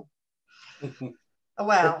beautiful.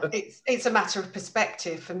 Well, it's a matter of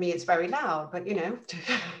perspective. For me, it's very loud, but you know.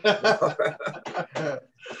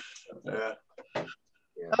 Yeah.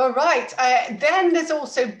 All right. Then there's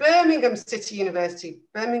also Birmingham City University.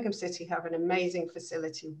 Birmingham City have an amazing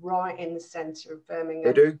facility right in the centre of Birmingham.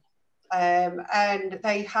 They do. And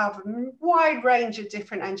they have a wide range of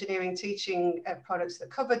different engineering teaching products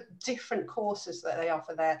that cover different courses that they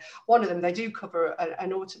offer there. One of them, they do cover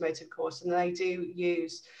an automotive course, and they do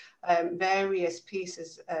use various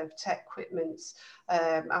pieces of TecQuipment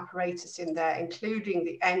apparatus in there, including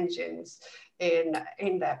the engines in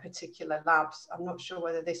their particular labs. I'm not sure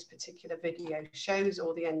whether this particular video shows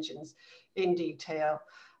all the engines in detail,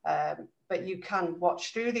 but you can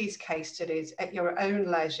watch through these case studies at your own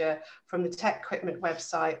leisure from the TecQuipment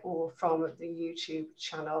website or from the YouTube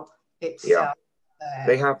channel itself. Yeah.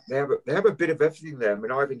 They have a bit of everything there. I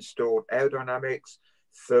mean, I've installed aerodynamics,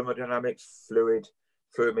 thermodynamics, fluid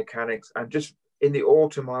mechanics, and just in the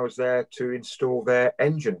autumn I was there to install their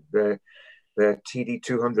engine, their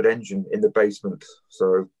TD200 engine in the basement.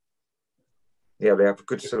 So yeah, they have a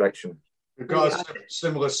good selection. We've got a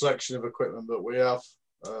similar selection of equipment that we have.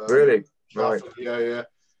 Really? Right. Yeah.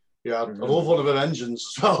 I love one of their engines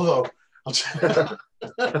as well,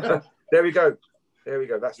 though. There we go.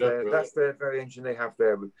 That's their very engine they have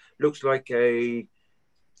there. Looks like a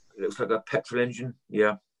petrol engine.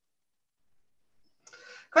 Yeah.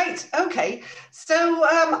 Great. Okay. So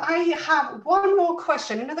I have one more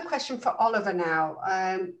question, another question for Oliver now.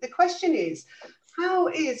 The question is, how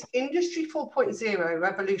is Industry 4.0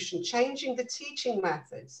 revolution changing the teaching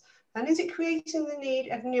methods? And is it creating the need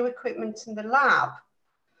of new equipment in the lab?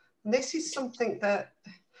 And this is something that,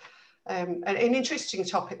 an interesting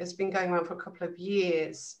topic that's been going around for a couple of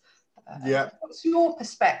years. What's your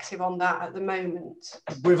perspective on that at the moment?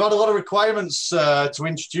 We've had a lot of requirements to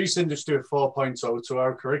introduce Industry 4.0 to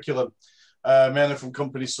our curriculum, mainly from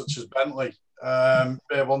companies such as Bentley.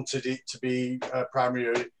 They wanted it to be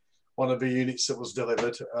primarily one of the units that was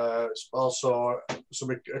delivered. Also,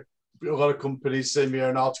 a lot of companies, same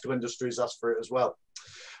aeronautical industries, asked for it as well.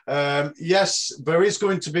 Yes, there is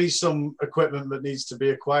going to be some equipment that needs to be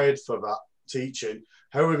acquired for that teaching.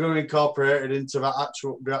 How we're going to incorporate it into the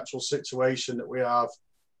actual situation that we have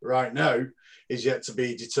right now is yet to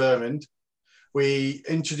be determined.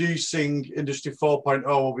 Introducing Industry 4.0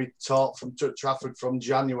 will be taught from Trafford from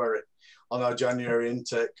January. on our January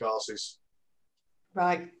intake courses.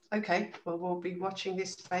 Right. Okay. Well, we'll be watching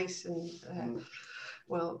this space, and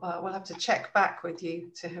we'll have to check back with you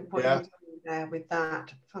to what you're doing there with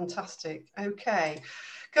that. Fantastic. Okay.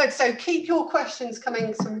 Good. So keep your questions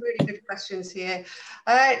coming. Some really good questions here.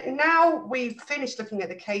 Now we've finished looking at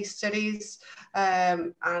the case studies,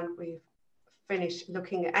 and we've finished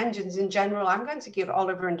looking at engines in general. I'm going to give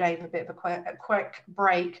Oliver and Dave a bit of a quick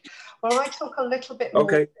break while I talk a little bit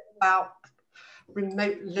more about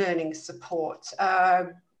remote learning support.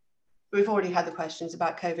 We've already had the questions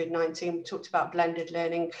about COVID-19. We talked about blended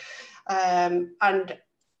learning, and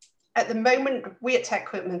at the moment, we at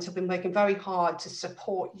TecQuipment have been working very hard to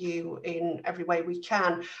support you in every way we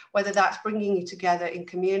can, whether that's bringing you together in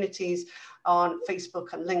communities on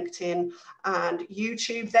Facebook and LinkedIn and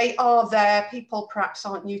YouTube. They are there. People perhaps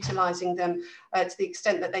aren't utilising them to the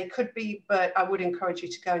extent that they could be, but I would encourage you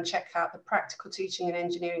to go and check out the practical teaching and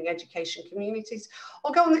engineering education communities,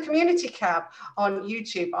 or go on the community tab on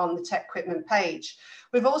YouTube on the TecQuipment page.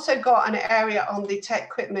 We've also got an area on the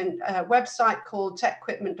TecQuipment website called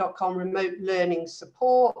TecQuipment.com Remote Learning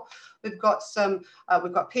Support. We've got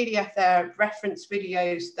we've got PDF there, reference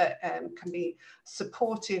videos that can be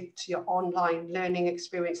supportive to your online learning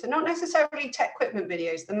experience. They're not necessarily TecQuipment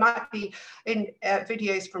videos. They might be in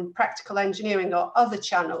videos from practical engineering or other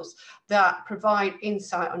channels that provide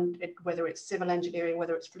insight on whether it's civil engineering,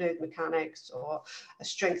 whether it's fluid mechanics or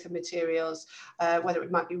strength of materials, whether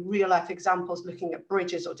it might be real life examples looking at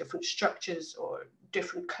bridges or different structures or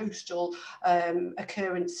different coastal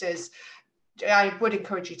occurrences. I would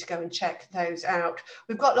encourage you to go and check those out.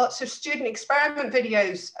 We've got lots of student experiment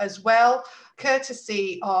videos as well,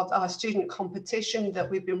 courtesy of our student competition that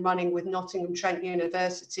we've been running with Nottingham Trent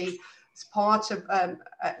University. As part of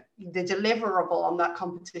the deliverable on that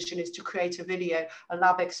competition is to create a video, a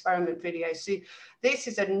lab experiment video. So this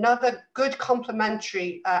is another good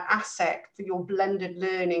complementary asset for your blended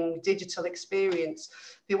learning digital experience.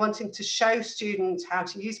 If you're wanting to show students how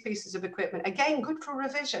to use pieces of equipment, again, good for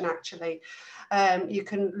revision actually. You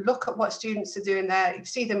can look at what students are doing there. You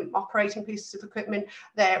see them operating pieces of equipment.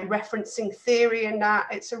 They're referencing theory in that.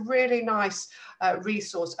 It's a really nice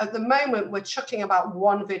resource. At the moment, we're chucking about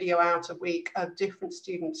one video out a week of different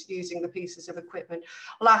students using the pieces of equipment.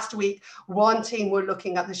 Last week, one team were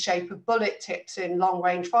looking at the shape of bullet tips in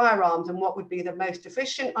long-range firearms and what would be the most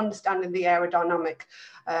efficient, understanding the aerodynamic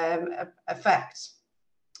effects.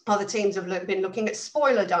 Other teams have been looking at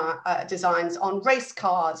spoiler designs on race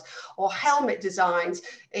cars or helmet designs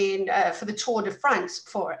for the Tour de France,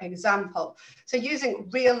 for example. So using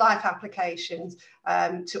real life applications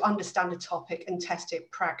to understand a topic and test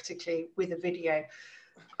it practically with a video.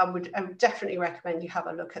 I would definitely recommend you have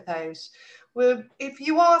a look at those. Well, if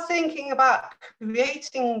you are thinking about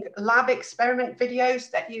creating lab experiment videos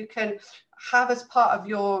that you can have as part of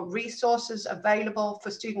your resources available for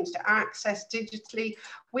students to access digitally,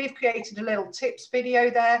 we've created a little tips video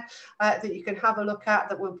there that you can have a look at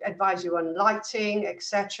that will advise you on lighting,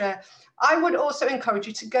 etc. I would also encourage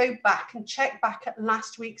you to go back and check back at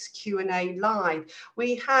last week's Q&A live.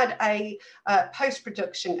 We had a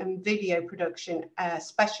post-production and video production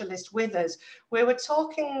specialist with us. We were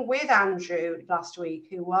talking with Andrew last week,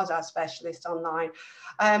 who was our specialist online,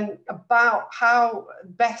 about how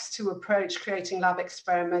best to approach creating lab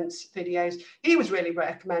experiments videos. He was really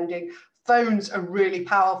recommending phones are really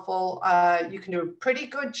powerful. You can do a pretty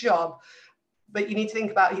good job, but you need to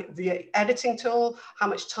think about the editing tool, how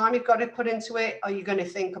much time you've got to put into it. Are you going to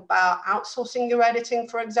think about outsourcing your editing,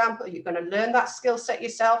 for example? Are you going to learn that skill set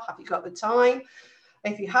yourself? Have you got the time?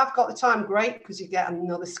 If you have got the time, great, because you get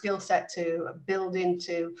another skill set to build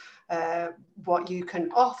into what you can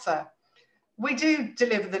offer. We do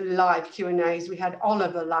deliver the live Q&As. We had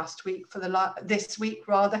Oliver last week for this week,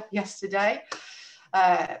 yesterday.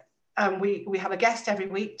 And we have a guest every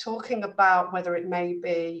week talking about whether it may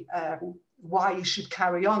be why you should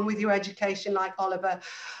carry on with your education like Oliver,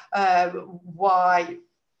 why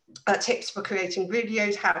tips for creating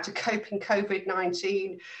videos, how to cope in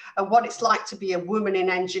COVID-19, what it's like to be a woman in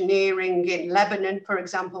engineering in Lebanon, for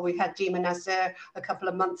example. We had Dima Nazir a couple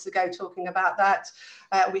of months ago talking about that.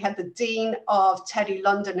 We had the Dean of Teddy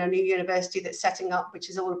London, a new university that's setting up, which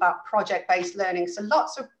is all about project-based learning. So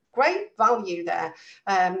lots of great value there,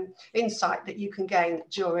 insight that you can gain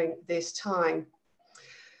during this time.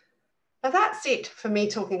 Now that's it for me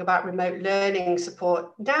talking about remote learning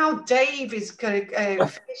support. Now Dave is going to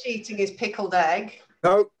finish eating his pickled egg.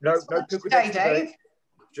 No pickled egg today. Dave.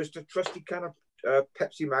 Just a trusty can of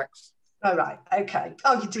Pepsi Max. Oh, right, okay.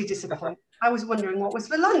 Oh, you do disappoint. I was wondering what was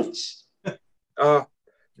for lunch. No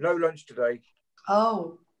lunch today.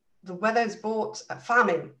 Oh, the weather's brought a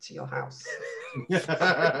famine to your house.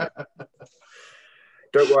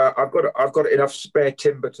 Don't worry, I've got enough spare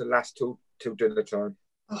timber to last till dinner time.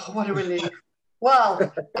 Oh, what a relief.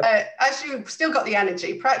 Well, as you've still got the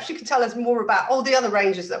energy, perhaps you can tell us more about all the other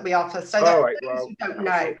ranges that we offer, so that those who don't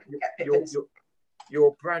know get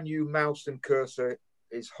your brand new mouse and cursor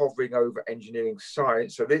is hovering over engineering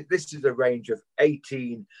science. So this is a range of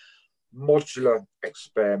 18 modular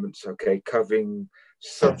experiments, okay, covering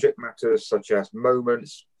subject matters such as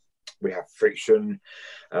moments. We have friction,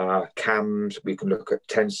 cams. We can look at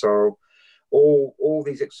tensile. All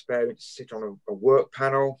these experiments sit on a work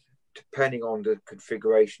panel. Depending on the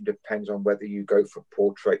configuration, depends on whether you go for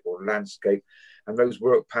portrait or landscape. And those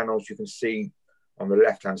work panels you can see on the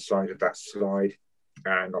left-hand side of that slide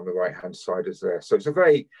and on the right-hand side is there. So it's a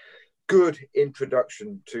very good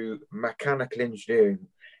introduction to mechanical engineering,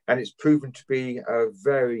 and it's proven to be a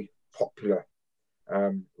very popular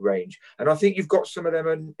range. And I think you've got some of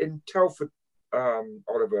them in Telford,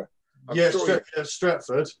 Oliver.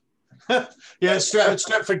 Stretford. Yeah,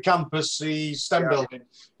 Stretford campus, the STEM building.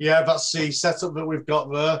 Yeah, that's the setup that we've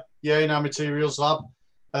got there. Yeah, in our materials lab.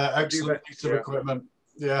 Excellent piece of equipment.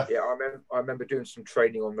 Yeah. Yeah, I remember doing some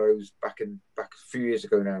training on those back a few years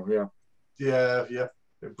ago now. Yeah. Yeah.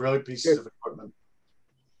 Brilliant pieces of equipment.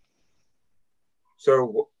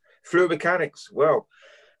 So, fluid mechanics. Well,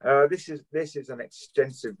 this is an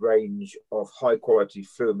extensive range of high quality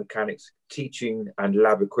fluid mechanics teaching and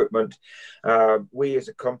lab equipment. We as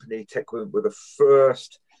a company, TecQuipment, were the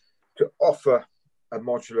first to offer a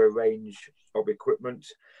modular range of equipment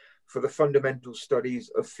for the fundamental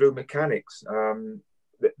studies of fluid mechanics.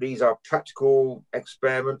 These are practical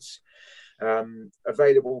experiments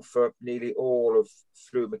available for nearly all of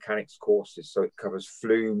fluid mechanics courses. So it covers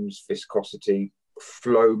flumes, viscosity,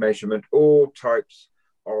 flow measurement, all types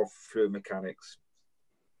of fluid mechanics.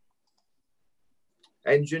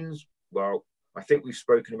 Engines, well, I think we've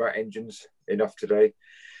spoken about engines enough today.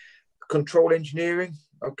 Control engineering,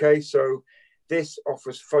 okay, so this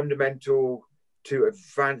offers fundamental to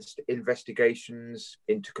advanced investigations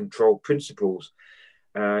into control principles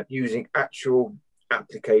using actual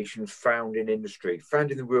applications found in industry,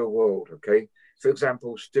 found in the real world, okay? For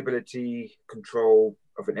example, stability control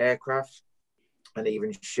of an aircraft and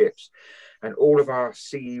even ships. And all of our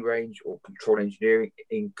CE range or control engineering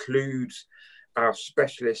includes our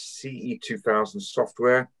specialist CE 2000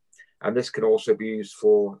 software. And this can also be used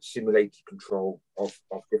for simulated control of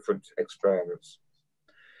different experiments.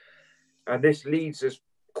 And this leads us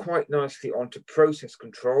quite nicely onto process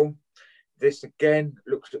control. This again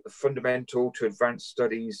looks at the fundamental to advanced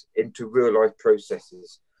studies into real life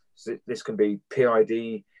processes. So this can be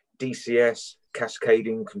PID, DCS,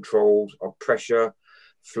 cascading controls of pressure,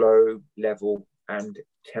 flow, level, and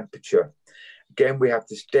temperature. Again, we have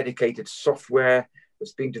this dedicated software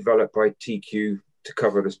that's been developed by TQ to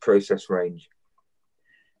cover this process range.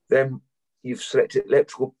 Then you've selected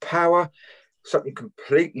electrical power, something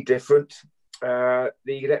completely different. The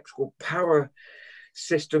electrical power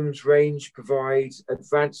systems range provides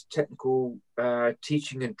advanced technical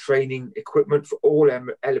teaching and training equipment for all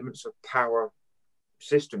elements of power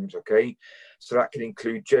systems, okay? So that can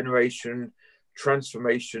include generation,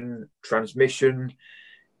 transformation, transmission,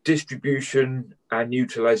 distribution, and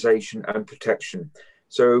utilization and protection.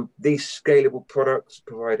 So these scalable products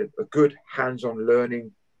provide a good hands-on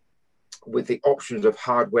learning with the options of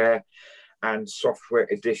hardware and software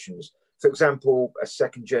additions. For example, a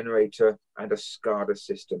second generator and a SCADA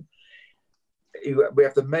system. We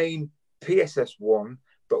have the main PSS1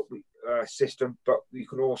 system, but we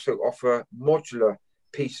can also offer modular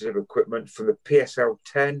pieces of equipment from the PSL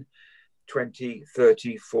 10, 20,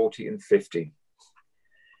 30, 40, and 50.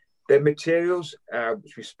 Their materials,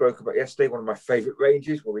 which we spoke about yesterday, one of my favorite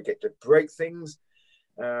ranges where we get to break things.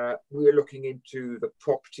 We are looking into the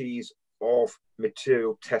properties of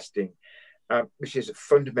material testing, which is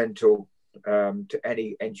fundamental to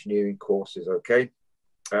any engineering courses, okay?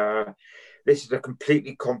 This is a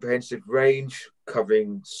completely comprehensive range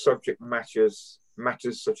covering subject matters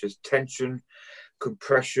such as tension,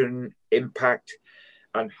 compression, impact,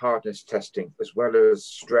 and hardness testing, as well as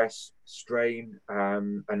stress, strain,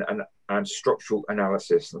 and structural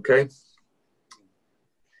analysis, okay?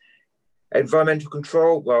 Environmental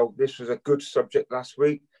control, well, this was a good subject last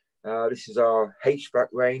week. This is our HVAC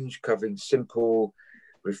range covering simple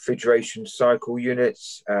refrigeration cycle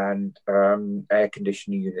units and air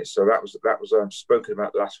conditioning units. So that was spoken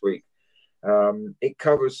about last week. It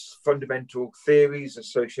covers fundamental theories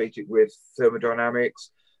associated with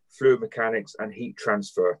thermodynamics, fluid mechanics, and heat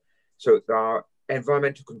transfer. So our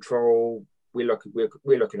environmental control, we're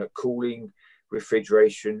looking at cooling,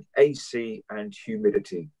 refrigeration, AC, and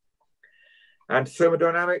humidity. And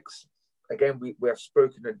thermodynamics, again, we have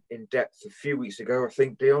spoken in depth a few weeks ago, I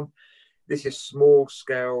think, Dion. This is small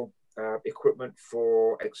scale equipment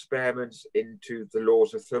for experiments into the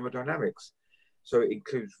laws of thermodynamics. So it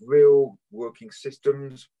includes real working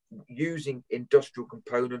systems using industrial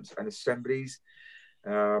components and assemblies.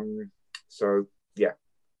 So yeah,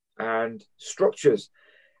 and structures.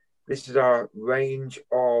 This is our range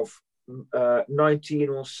of 19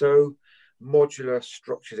 or so modular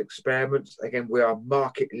structures experiments. Again, we are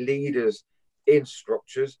market leaders in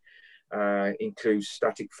structures. Includes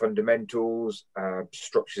static fundamentals,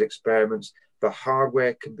 structures experiments. The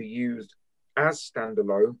hardware can be used as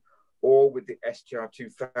standalone, or with the STR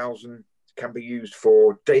 2000 can be used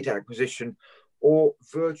for data acquisition or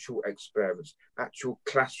virtual experiments, actual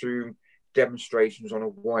classroom demonstrations on a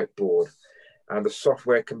whiteboard. And the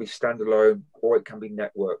software can be standalone or it can be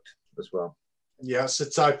networked as well. Yeah, it's the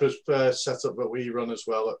type of setup that we run as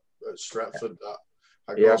well at Stretford.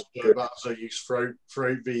 That goes that's used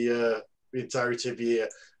throughout the entirety of the year,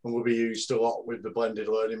 and will be used a lot with the blended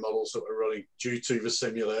learning models that we're running due to the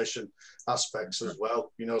simulation aspects as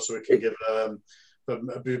well. You know, so we can give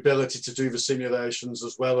the ability to do the simulations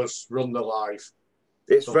as well as run the live.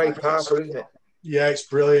 It's so very powerful, isn't it? Yeah, it's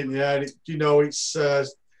brilliant. Yeah, and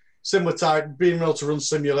it's similar type. Being able to run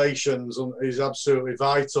simulations is absolutely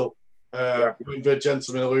vital. The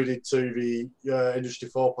gentleman alluded to the Industry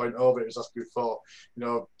 4.0 that he was asking for. You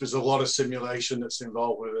know, there's a lot of simulation that's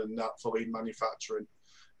involved within that for lean manufacturing.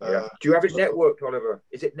 Do you have it networked, Oliver?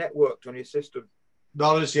 Is it networked on your system?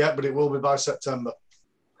 Not as yet, but it will be by September.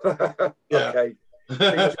 Okay.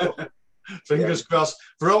 Fingers crossed.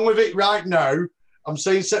 Wrong with it right now. I'm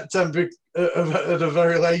saying September at the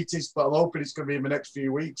very latest, but I'm hoping it's going to be in the next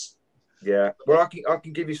few weeks. Yeah, well, I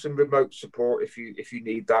can give you some remote support if you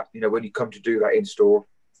need that. You know, when you come to do that in store.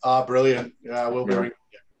 Ah, brilliant! Yeah, we'll be.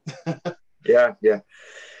 Yeah.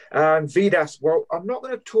 And VDAS. Well, I'm not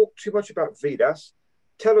going to talk too much about VDAS.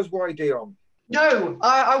 Tell us why, Dion. No,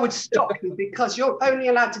 I would stop you because you're only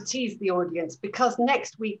allowed to tease the audience, because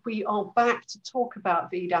next week we are back to talk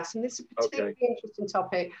about VDAS, and this is a particularly interesting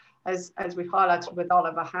topic, as we've highlighted with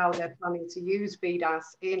Oliver, how they're planning to use VDAS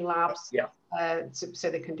in labs. So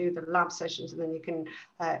they can do the lab sessions, and then you can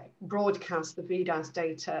broadcast the VDAS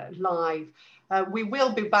data live. We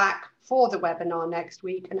will be back for the webinar next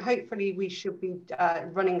week, and hopefully we should be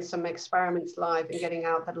running some experiments live and getting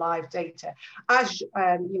out the live data, as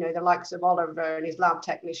the likes of Oliver and his lab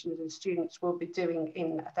technicians and students will be doing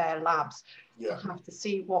in their labs. We'll have to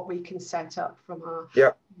see what we can set up from our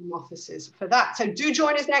offices for that. So do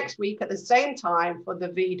join us next week at the same time for the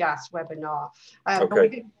VDAS webinar.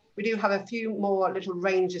 But we do have a few more little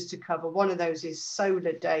ranges to cover. One of those is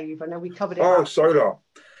solar, Dave. I know we covered it. Oh, solar.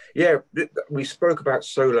 Yeah, we spoke about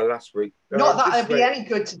solar last week. Not that it'd be any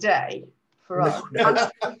good today for us.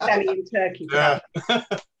 Semi in Turkey.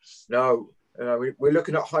 No, we're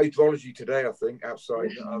looking at hydrology today, I think,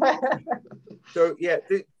 outside. So, yeah.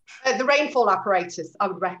 The rainfall apparatus, I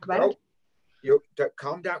would recommend.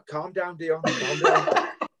 Calm down, Dion. Calm down.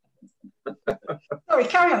 Sorry,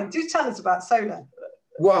 carry on. Do tell us about solar.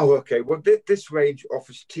 Wow, okay. Well, this range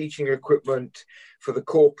offers teaching equipment for the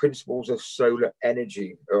core principles of solar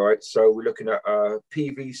energy. All right. So we're looking at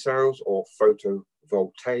PV cells, or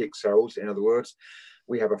photovoltaic cells, in other words.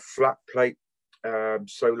 We have a flat plate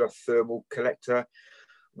solar thermal collector.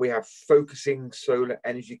 We have focusing solar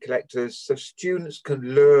energy collectors. So students can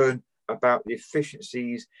learn about the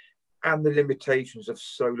efficiencies and the limitations of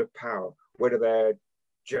solar power, whether they're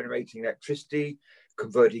generating electricity,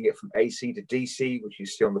 converting it from AC to DC, which you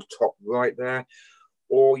see on the top right there,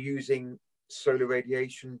 or using solar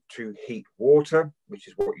radiation to heat water, which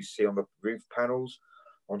is what you see on the roof panels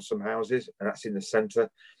on some houses, and that's in the center.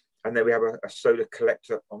 And then we have a solar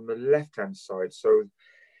collector on the left-hand side. So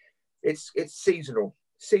it's seasonal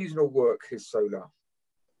work is solar.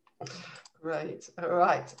 Great. All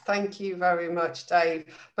right. Thank you very much, Dave.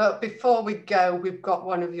 But before we go, we've got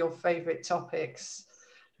one of your favorite topics,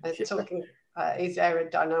 talking is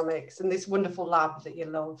aerodynamics and this wonderful lab that you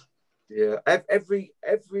love. Yeah, every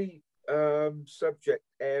subject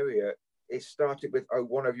area is started with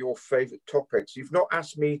one of your favorite topics. You've not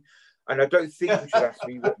asked me, and I don't think you should ask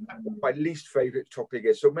me what my least favorite topic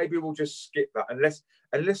is. So maybe we'll just skip that unless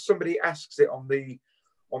somebody asks it on the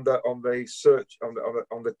search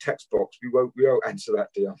on the text box. We won't answer that,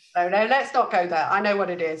 Dion. No, let's not go there. I know what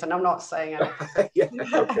it is, and I'm not saying it. Yeah,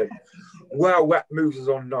 okay. Well, that moves us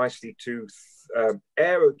on nicely to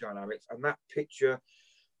aerodynamics, and that picture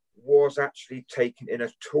was actually taken in a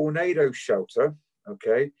tornado shelter,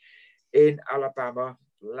 okay, in Alabama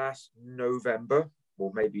last November,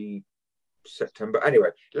 or maybe September, anyway,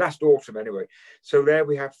 last autumn anyway. So there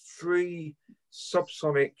we have 3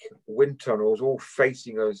 subsonic wind tunnels all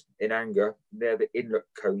facing us in anger. They're the inlet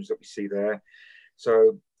cones that we see there.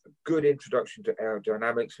 So a good introduction to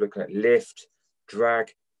aerodynamics, looking at lift,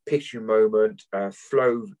 drag, pitching moment,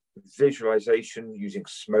 flow visualization using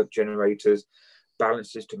smoke generators,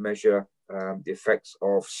 balances to measure the effects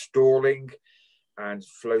of stalling and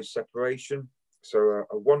flow separation. So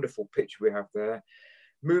a wonderful picture we have there.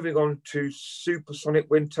 Moving on to supersonic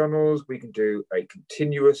wind tunnels, we can do a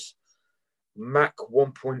continuous Mach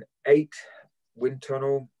 1.8 wind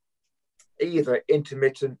tunnel, either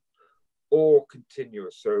intermittent or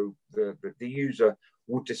continuous. So the user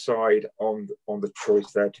would decide on the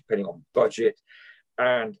choice there, depending on budget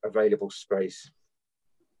and available space.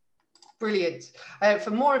 Brilliant.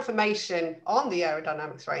 For more information on the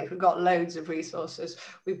aerodynamics range, we've got loads of resources.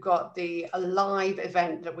 We've got the live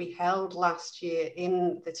event that we held last year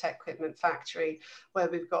in the TecQuipment factory, where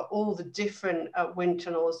we've got all the different wind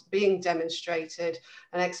tunnels being demonstrated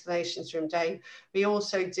and explanations from Dave. We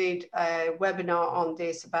also did a webinar on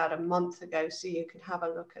this about a month ago, so you can have a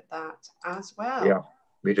look at that as well. Yeah,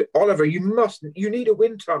 we did. Oliver, you need a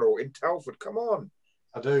wind tunnel in Telford. Come on.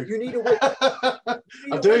 I do. You need a wind. I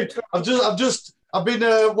do. I've been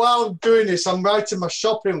while I'm doing this, I'm writing my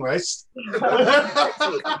shopping list. Good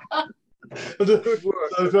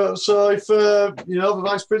work. So if the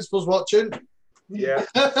vice principal's watching, yeah,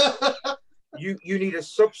 you need a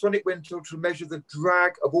subsonic wind tunnel to measure the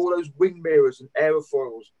drag of all those wing mirrors and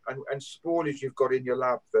aerofoils and spoilage you've got in your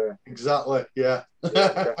lab there. Exactly. Yeah.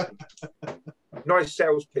 Exactly. Nice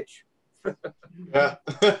sales pitch. Yeah.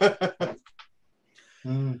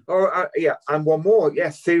 Oh, yeah, and one more, yeah,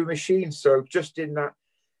 theory machines. So just in that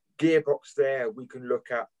gearbox there, we can look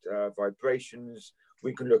at vibrations,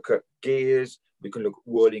 we can look at gears, we can look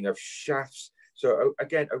at whirling of shafts. So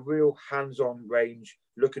again, a real hands-on range,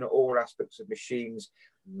 looking at all aspects of machines,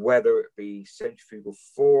 whether it be centrifugal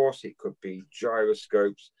force, it could be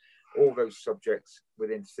gyroscopes, all those subjects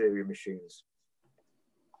within theory machines.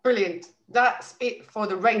 Brilliant. That's it for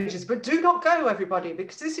the ranges, but do not go, everybody,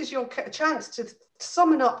 because this is your chance to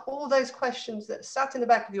summon up all those questions that sat in the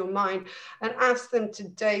back of your mind and ask them to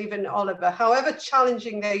Dave and Oliver. However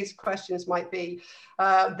challenging these questions might be,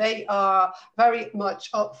 they are very much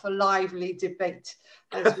up for lively debate,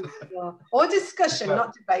 or discussion,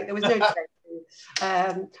 not debate. There was no debate.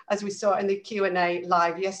 As we saw in the Q&A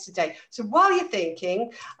live yesterday. So while you're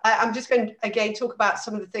thinking, I'm just going to again talk about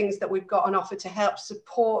some of the things that we've got on offer to help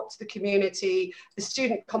support the community. The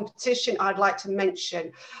student competition I'd like to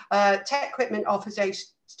mention. TecQuipment offers a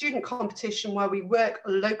student competition where we work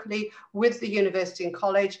locally with the university and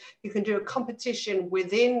college. You can do a competition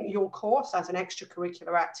within your course as an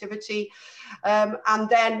extracurricular activity. And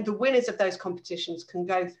then the winners of those competitions can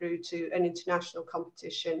go through to an international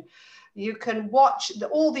competition. You can watch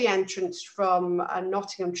all the entrants from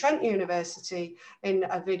Nottingham Trent University in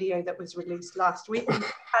a video that was released last week. We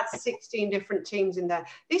had 16 different teams in there.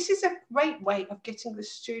 This is a great way of getting the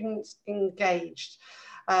students engaged.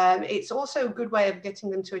 It's also a good way of getting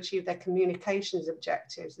them to achieve their communications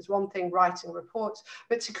objectives. There's one thing writing reports,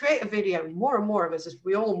 but to create a video, more and more of us, as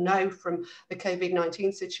we all know from the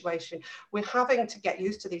COVID-19 situation, we're having to get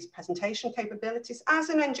used to these presentation capabilities. As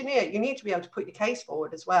an engineer, you need to be able to put your case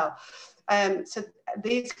forward as well. So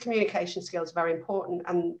these communication skills are very important,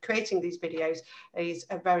 and creating these videos is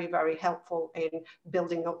very, very helpful in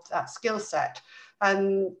building up that skill set.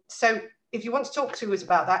 And so if you want to talk to us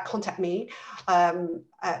about that, contact me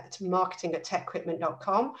at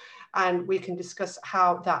marketing@techquipment.com, and we can discuss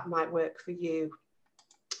how that might work for you.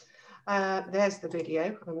 There's the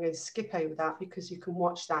video. I'm going to skip over that because you can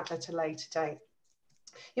watch that at a later date.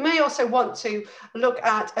 You may also want to look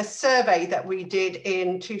at a survey that we did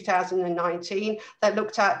in 2019 that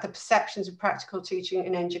looked at the perceptions of practical teaching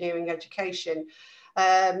in engineering education.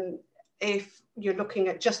 If you're looking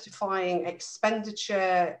at justifying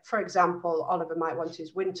expenditure, for example, Oliver might want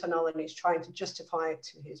his wind tunnel and he's trying to justify it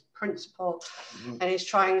to his principal, and he's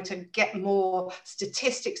trying to get more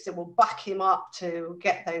statistics that will back him up to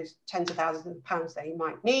get those tens of thousands of pounds that he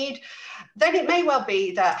might need, then it may well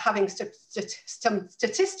be that having some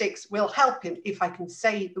statistics will help him, if I can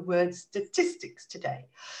say the word statistics today.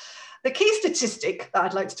 The key statistic that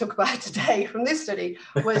I'd like to talk about today from this study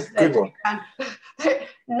was that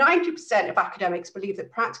 90% of academics believe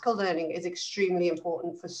that practical learning is extremely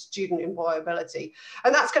important for student employability.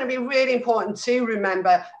 And that's going to be really important to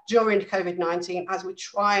remember during COVID-19 as we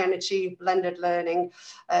try and achieve blended learning,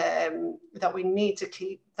 that we need to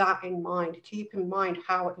keep that in mind. Keep in mind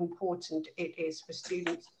how important it is for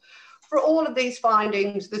students. for all of these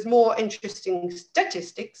findings, there's more interesting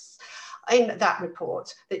statistics in that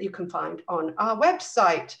report that you can find on our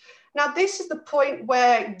website. Now, this is the point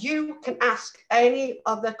where you can ask any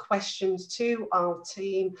other questions to our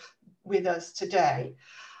team with us today.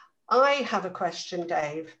 I have a question,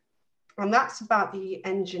 Dave, and that's about the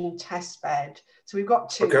engine test bed. So we've got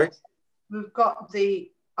two. Okay. We've got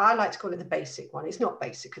I like to call it the basic one. It's not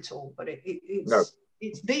basic at all, but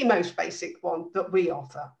it's the most basic one that we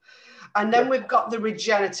offer. And then we've got the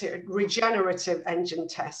regenerative engine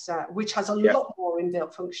test, which has a lot more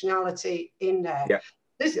inbuilt functionality in there. Yeah.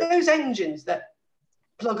 There's those engines that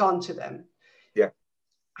plug onto them. Yeah.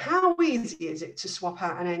 How easy is it to swap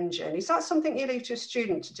out an engine? Is that something you leave to a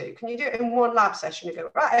student to do? Can you do it in one lab session and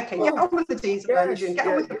go, right, okay, get on with the diesel engine, get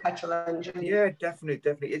on with the petrol engine? Yeah,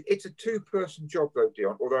 definitely. It's a two-person job though,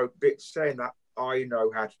 Dion, although saying that, I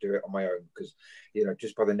know how to do it on my own because, you know,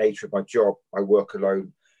 just by the nature of my job, I work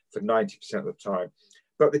alone for 90% of the time.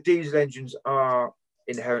 But the diesel engines are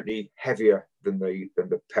inherently heavier than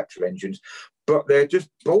the petrol engines, but they're just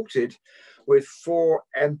bolted with 4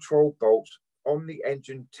 M12 bolts on the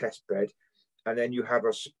engine test bed, and then you have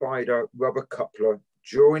a spider rubber coupler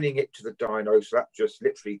joining it to the dyno, so that just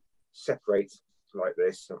literally separates like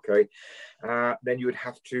this. Okay, then you would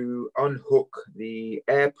have to unhook the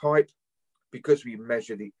air pipe. Because we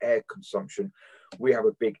measure the air consumption, we have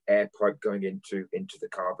a big air pipe going into the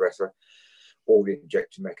carburetor or the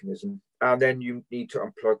injector mechanism. And then you need to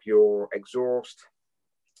unplug your exhaust,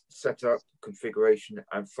 setup, configuration,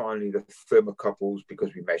 and finally the thermocouples,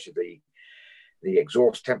 because we measure the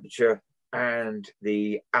exhaust temperature and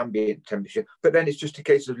the ambient temperature. But then it's just a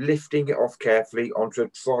case of lifting it off carefully onto a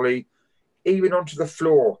trolley, even onto the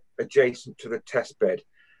floor adjacent to the test bed,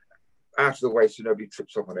 out of the way so nobody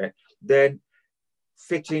trips up on it. Then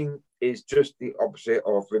fitting is just the opposite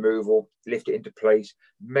of removal. Lift it into place,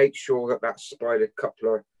 make sure that spider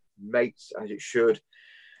coupler mates as it should,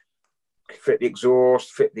 fit the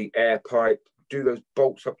exhaust, fit the air pipe, do those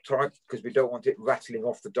bolts up tight because we don't want it rattling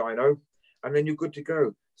off the dyno, and then you're good to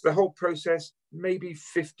go. So the whole process, maybe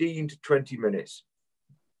 15 to 20 minutes,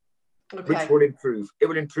 which will improve. It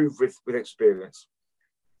will improve with experience.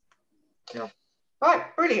 Yeah.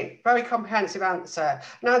 Right, brilliant. Very comprehensive answer.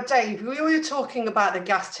 Now, Dave, we were talking about the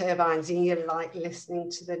gas turbines and you like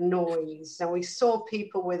listening to the noise. And we saw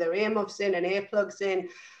people with their earmuffs in and earplugs in.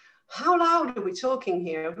 How loud are we talking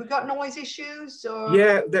here? Have we got noise issues? Or?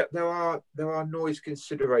 Yeah, there are noise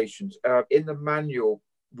considerations. In the manual,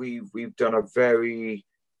 we've done a very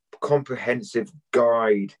comprehensive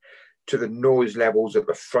guide to the noise levels at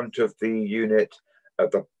the front of the unit,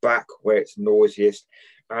 at the back where it's noisiest.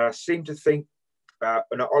 And I seem to think,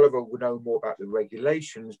 and Oliver will know more about the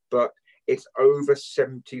regulations, but it's over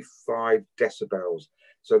 75 decibels.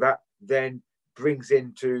 So that then brings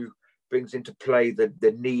into play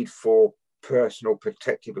the need for personal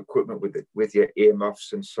protective equipment with your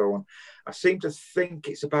earmuffs and so on. I seem to think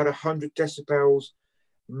it's about 100 decibels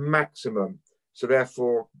maximum. So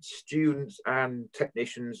therefore, students and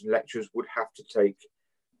technicians and lecturers would have to take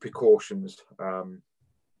precautions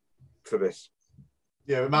for this.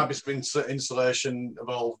 Yeah, it might be some insulation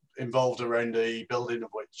involved around the building of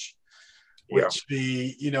which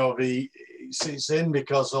the sits in,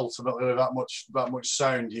 because ultimately with that much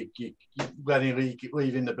sound, you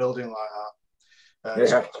leaving the building like that.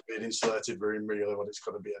 It's got to be an insulated room, really, what it's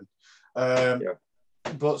got to be in.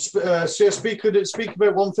 But speak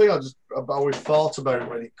about one thing I've always thought about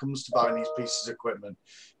when it comes to buying these pieces of equipment.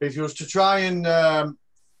 If you was to try and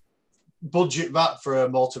budget that for a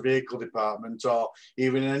motor vehicle department or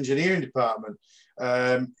even an engineering department,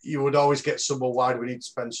 you would always get someone, why do we need to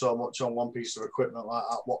spend so much on one piece of equipment like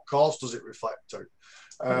that? What cost does it reflect to?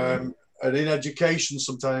 And in education,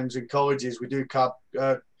 sometimes in colleges, we do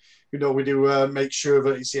make sure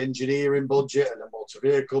that it's the engineering budget and a motor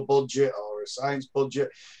vehicle budget or a science budget.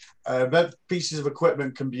 That pieces of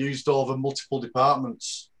equipment can be used over multiple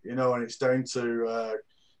departments, and it's down to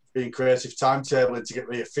being creative timetabling to get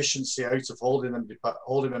the efficiency out of holding them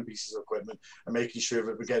pieces of equipment and making sure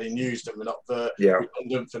that we're getting used and we're not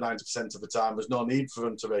redundant for 90% of the time. There's no need for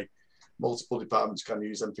them to be. Multiple departments can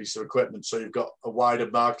use them pieces of equipment, so you've got a wider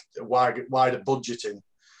budgeting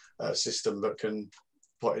system that can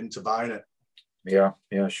put into buying it. Yeah,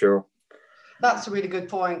 sure. That's a really good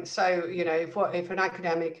point. So, if an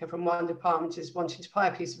academic from one department is wanting to buy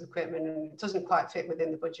a piece of equipment and it doesn't quite fit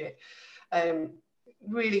within the budget,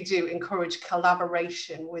 really do encourage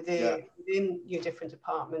collaboration within your different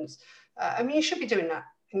departments. You should be doing that,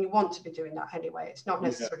 and you want to be doing that anyway. It's not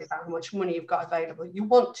necessarily about how much money you've got available. You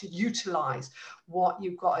want to utilize what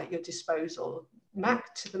you've got at your disposal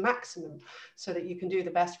to the maximum, so that you can do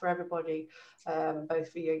the best for everybody,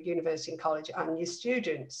 both for your university and college and your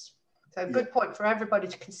students. So good point for everybody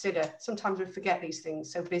to consider. Sometimes we forget these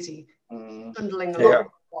things, so busy bundling along.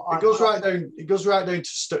 It goes right down. It goes right down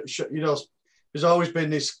to you know. There's always been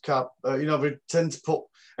this cap. You know, we tend to put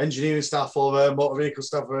engineering staff over, motor vehicle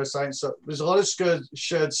staff over, science. So there's a lot of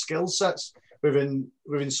shared skill sets within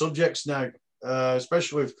subjects now,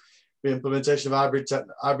 especially with the implementation of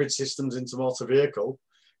hybrid systems into motor vehicle.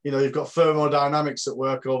 You know, you've got thermodynamics that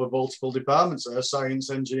work over multiple departments, science,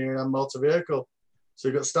 engineering, and motor vehicle. So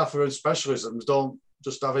you've got staff who are in specialisms. Don't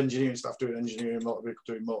just have engineering staff doing engineering, motor vehicle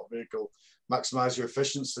doing motor vehicle. Maximise your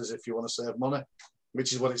efficiencies if you want to save money,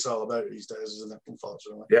 which is what it's all about these days, isn't it?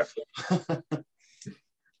 Unfortunately. Yeah.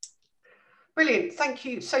 Brilliant. Thank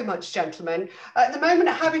you so much, gentlemen. At the moment,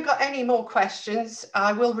 I haven't got any more questions.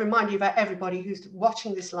 I will remind you about everybody who's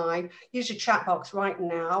watching this live, use your chat box right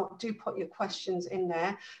now. Do put your questions in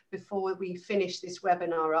there before we finish this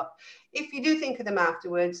webinar up. If you do think of them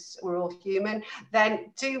afterwards, we're all human,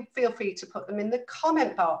 then do feel free to put them in the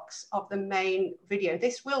comment box of the main video.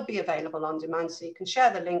 This will be available on demand, so you can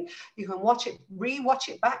share the link. You can watch it, re-watch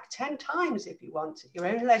it back 10 times if you want, at your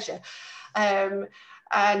own leisure.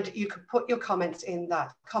 And you can put your comments in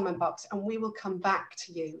that comment box and we will come back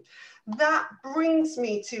to you. That brings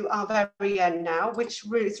me to our very end now, which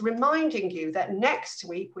is reminding you that next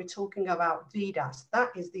week we're talking about VDAS. That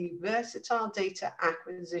is the Versatile Data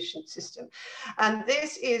Acquisition System. And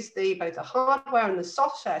this is both the hardware and the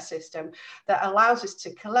software system that allows us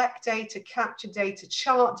to collect data, capture data,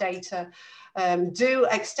 chart data, do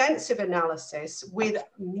extensive analysis with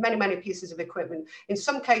many, many pieces of equipment. In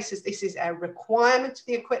some cases, this is a requirement of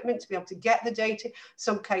the equipment to be able to get the data.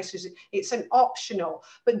 Some cases, it's an optional.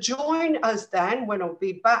 But join us then when I'll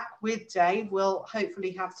be back with Dave. We'll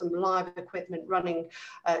hopefully have some live equipment running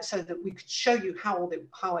so that we could show you how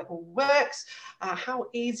it all works, how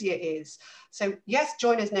easy it is. So yes,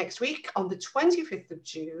 join us next week on the 25th of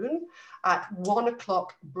June at 1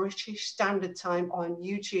 o'clock British Standard Time on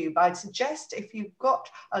YouTube. I'd suggest if you've got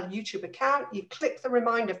a YouTube account, you click the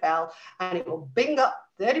reminder bell and it will bing up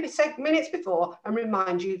 30 minutes before and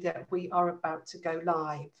remind you that we are about to go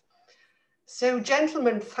live. So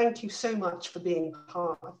gentlemen, thank you so much for being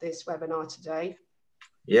part of this webinar today.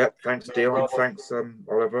 Yeah, thanks Dion, thanks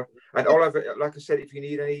Oliver. And Oliver, like I said, if you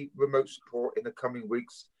need any remote support in the coming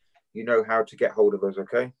weeks, you know how to get hold of us,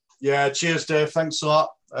 okay? Yeah, cheers, Dave. Thanks a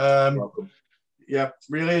lot. Welcome. Yeah,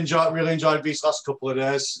 really enjoyed these last couple of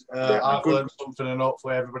days. I've learned something, and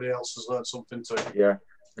hopefully everybody else has learned something too. Yeah,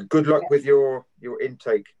 and good luck with your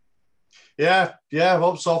intake. Yeah, I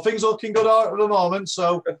hope so. Things looking good out at the moment,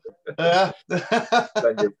 so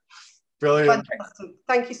brilliant. Fantastic.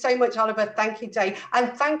 Thank you so much, Oliver. Thank you, Dave,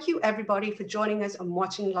 and thank you everybody for joining us and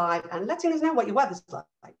watching live and letting us know what your weather's like.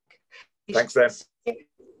 Thanks, then.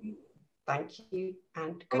 Thank you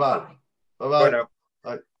and goodbye. Bye-bye. Bye now.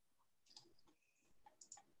 Bye.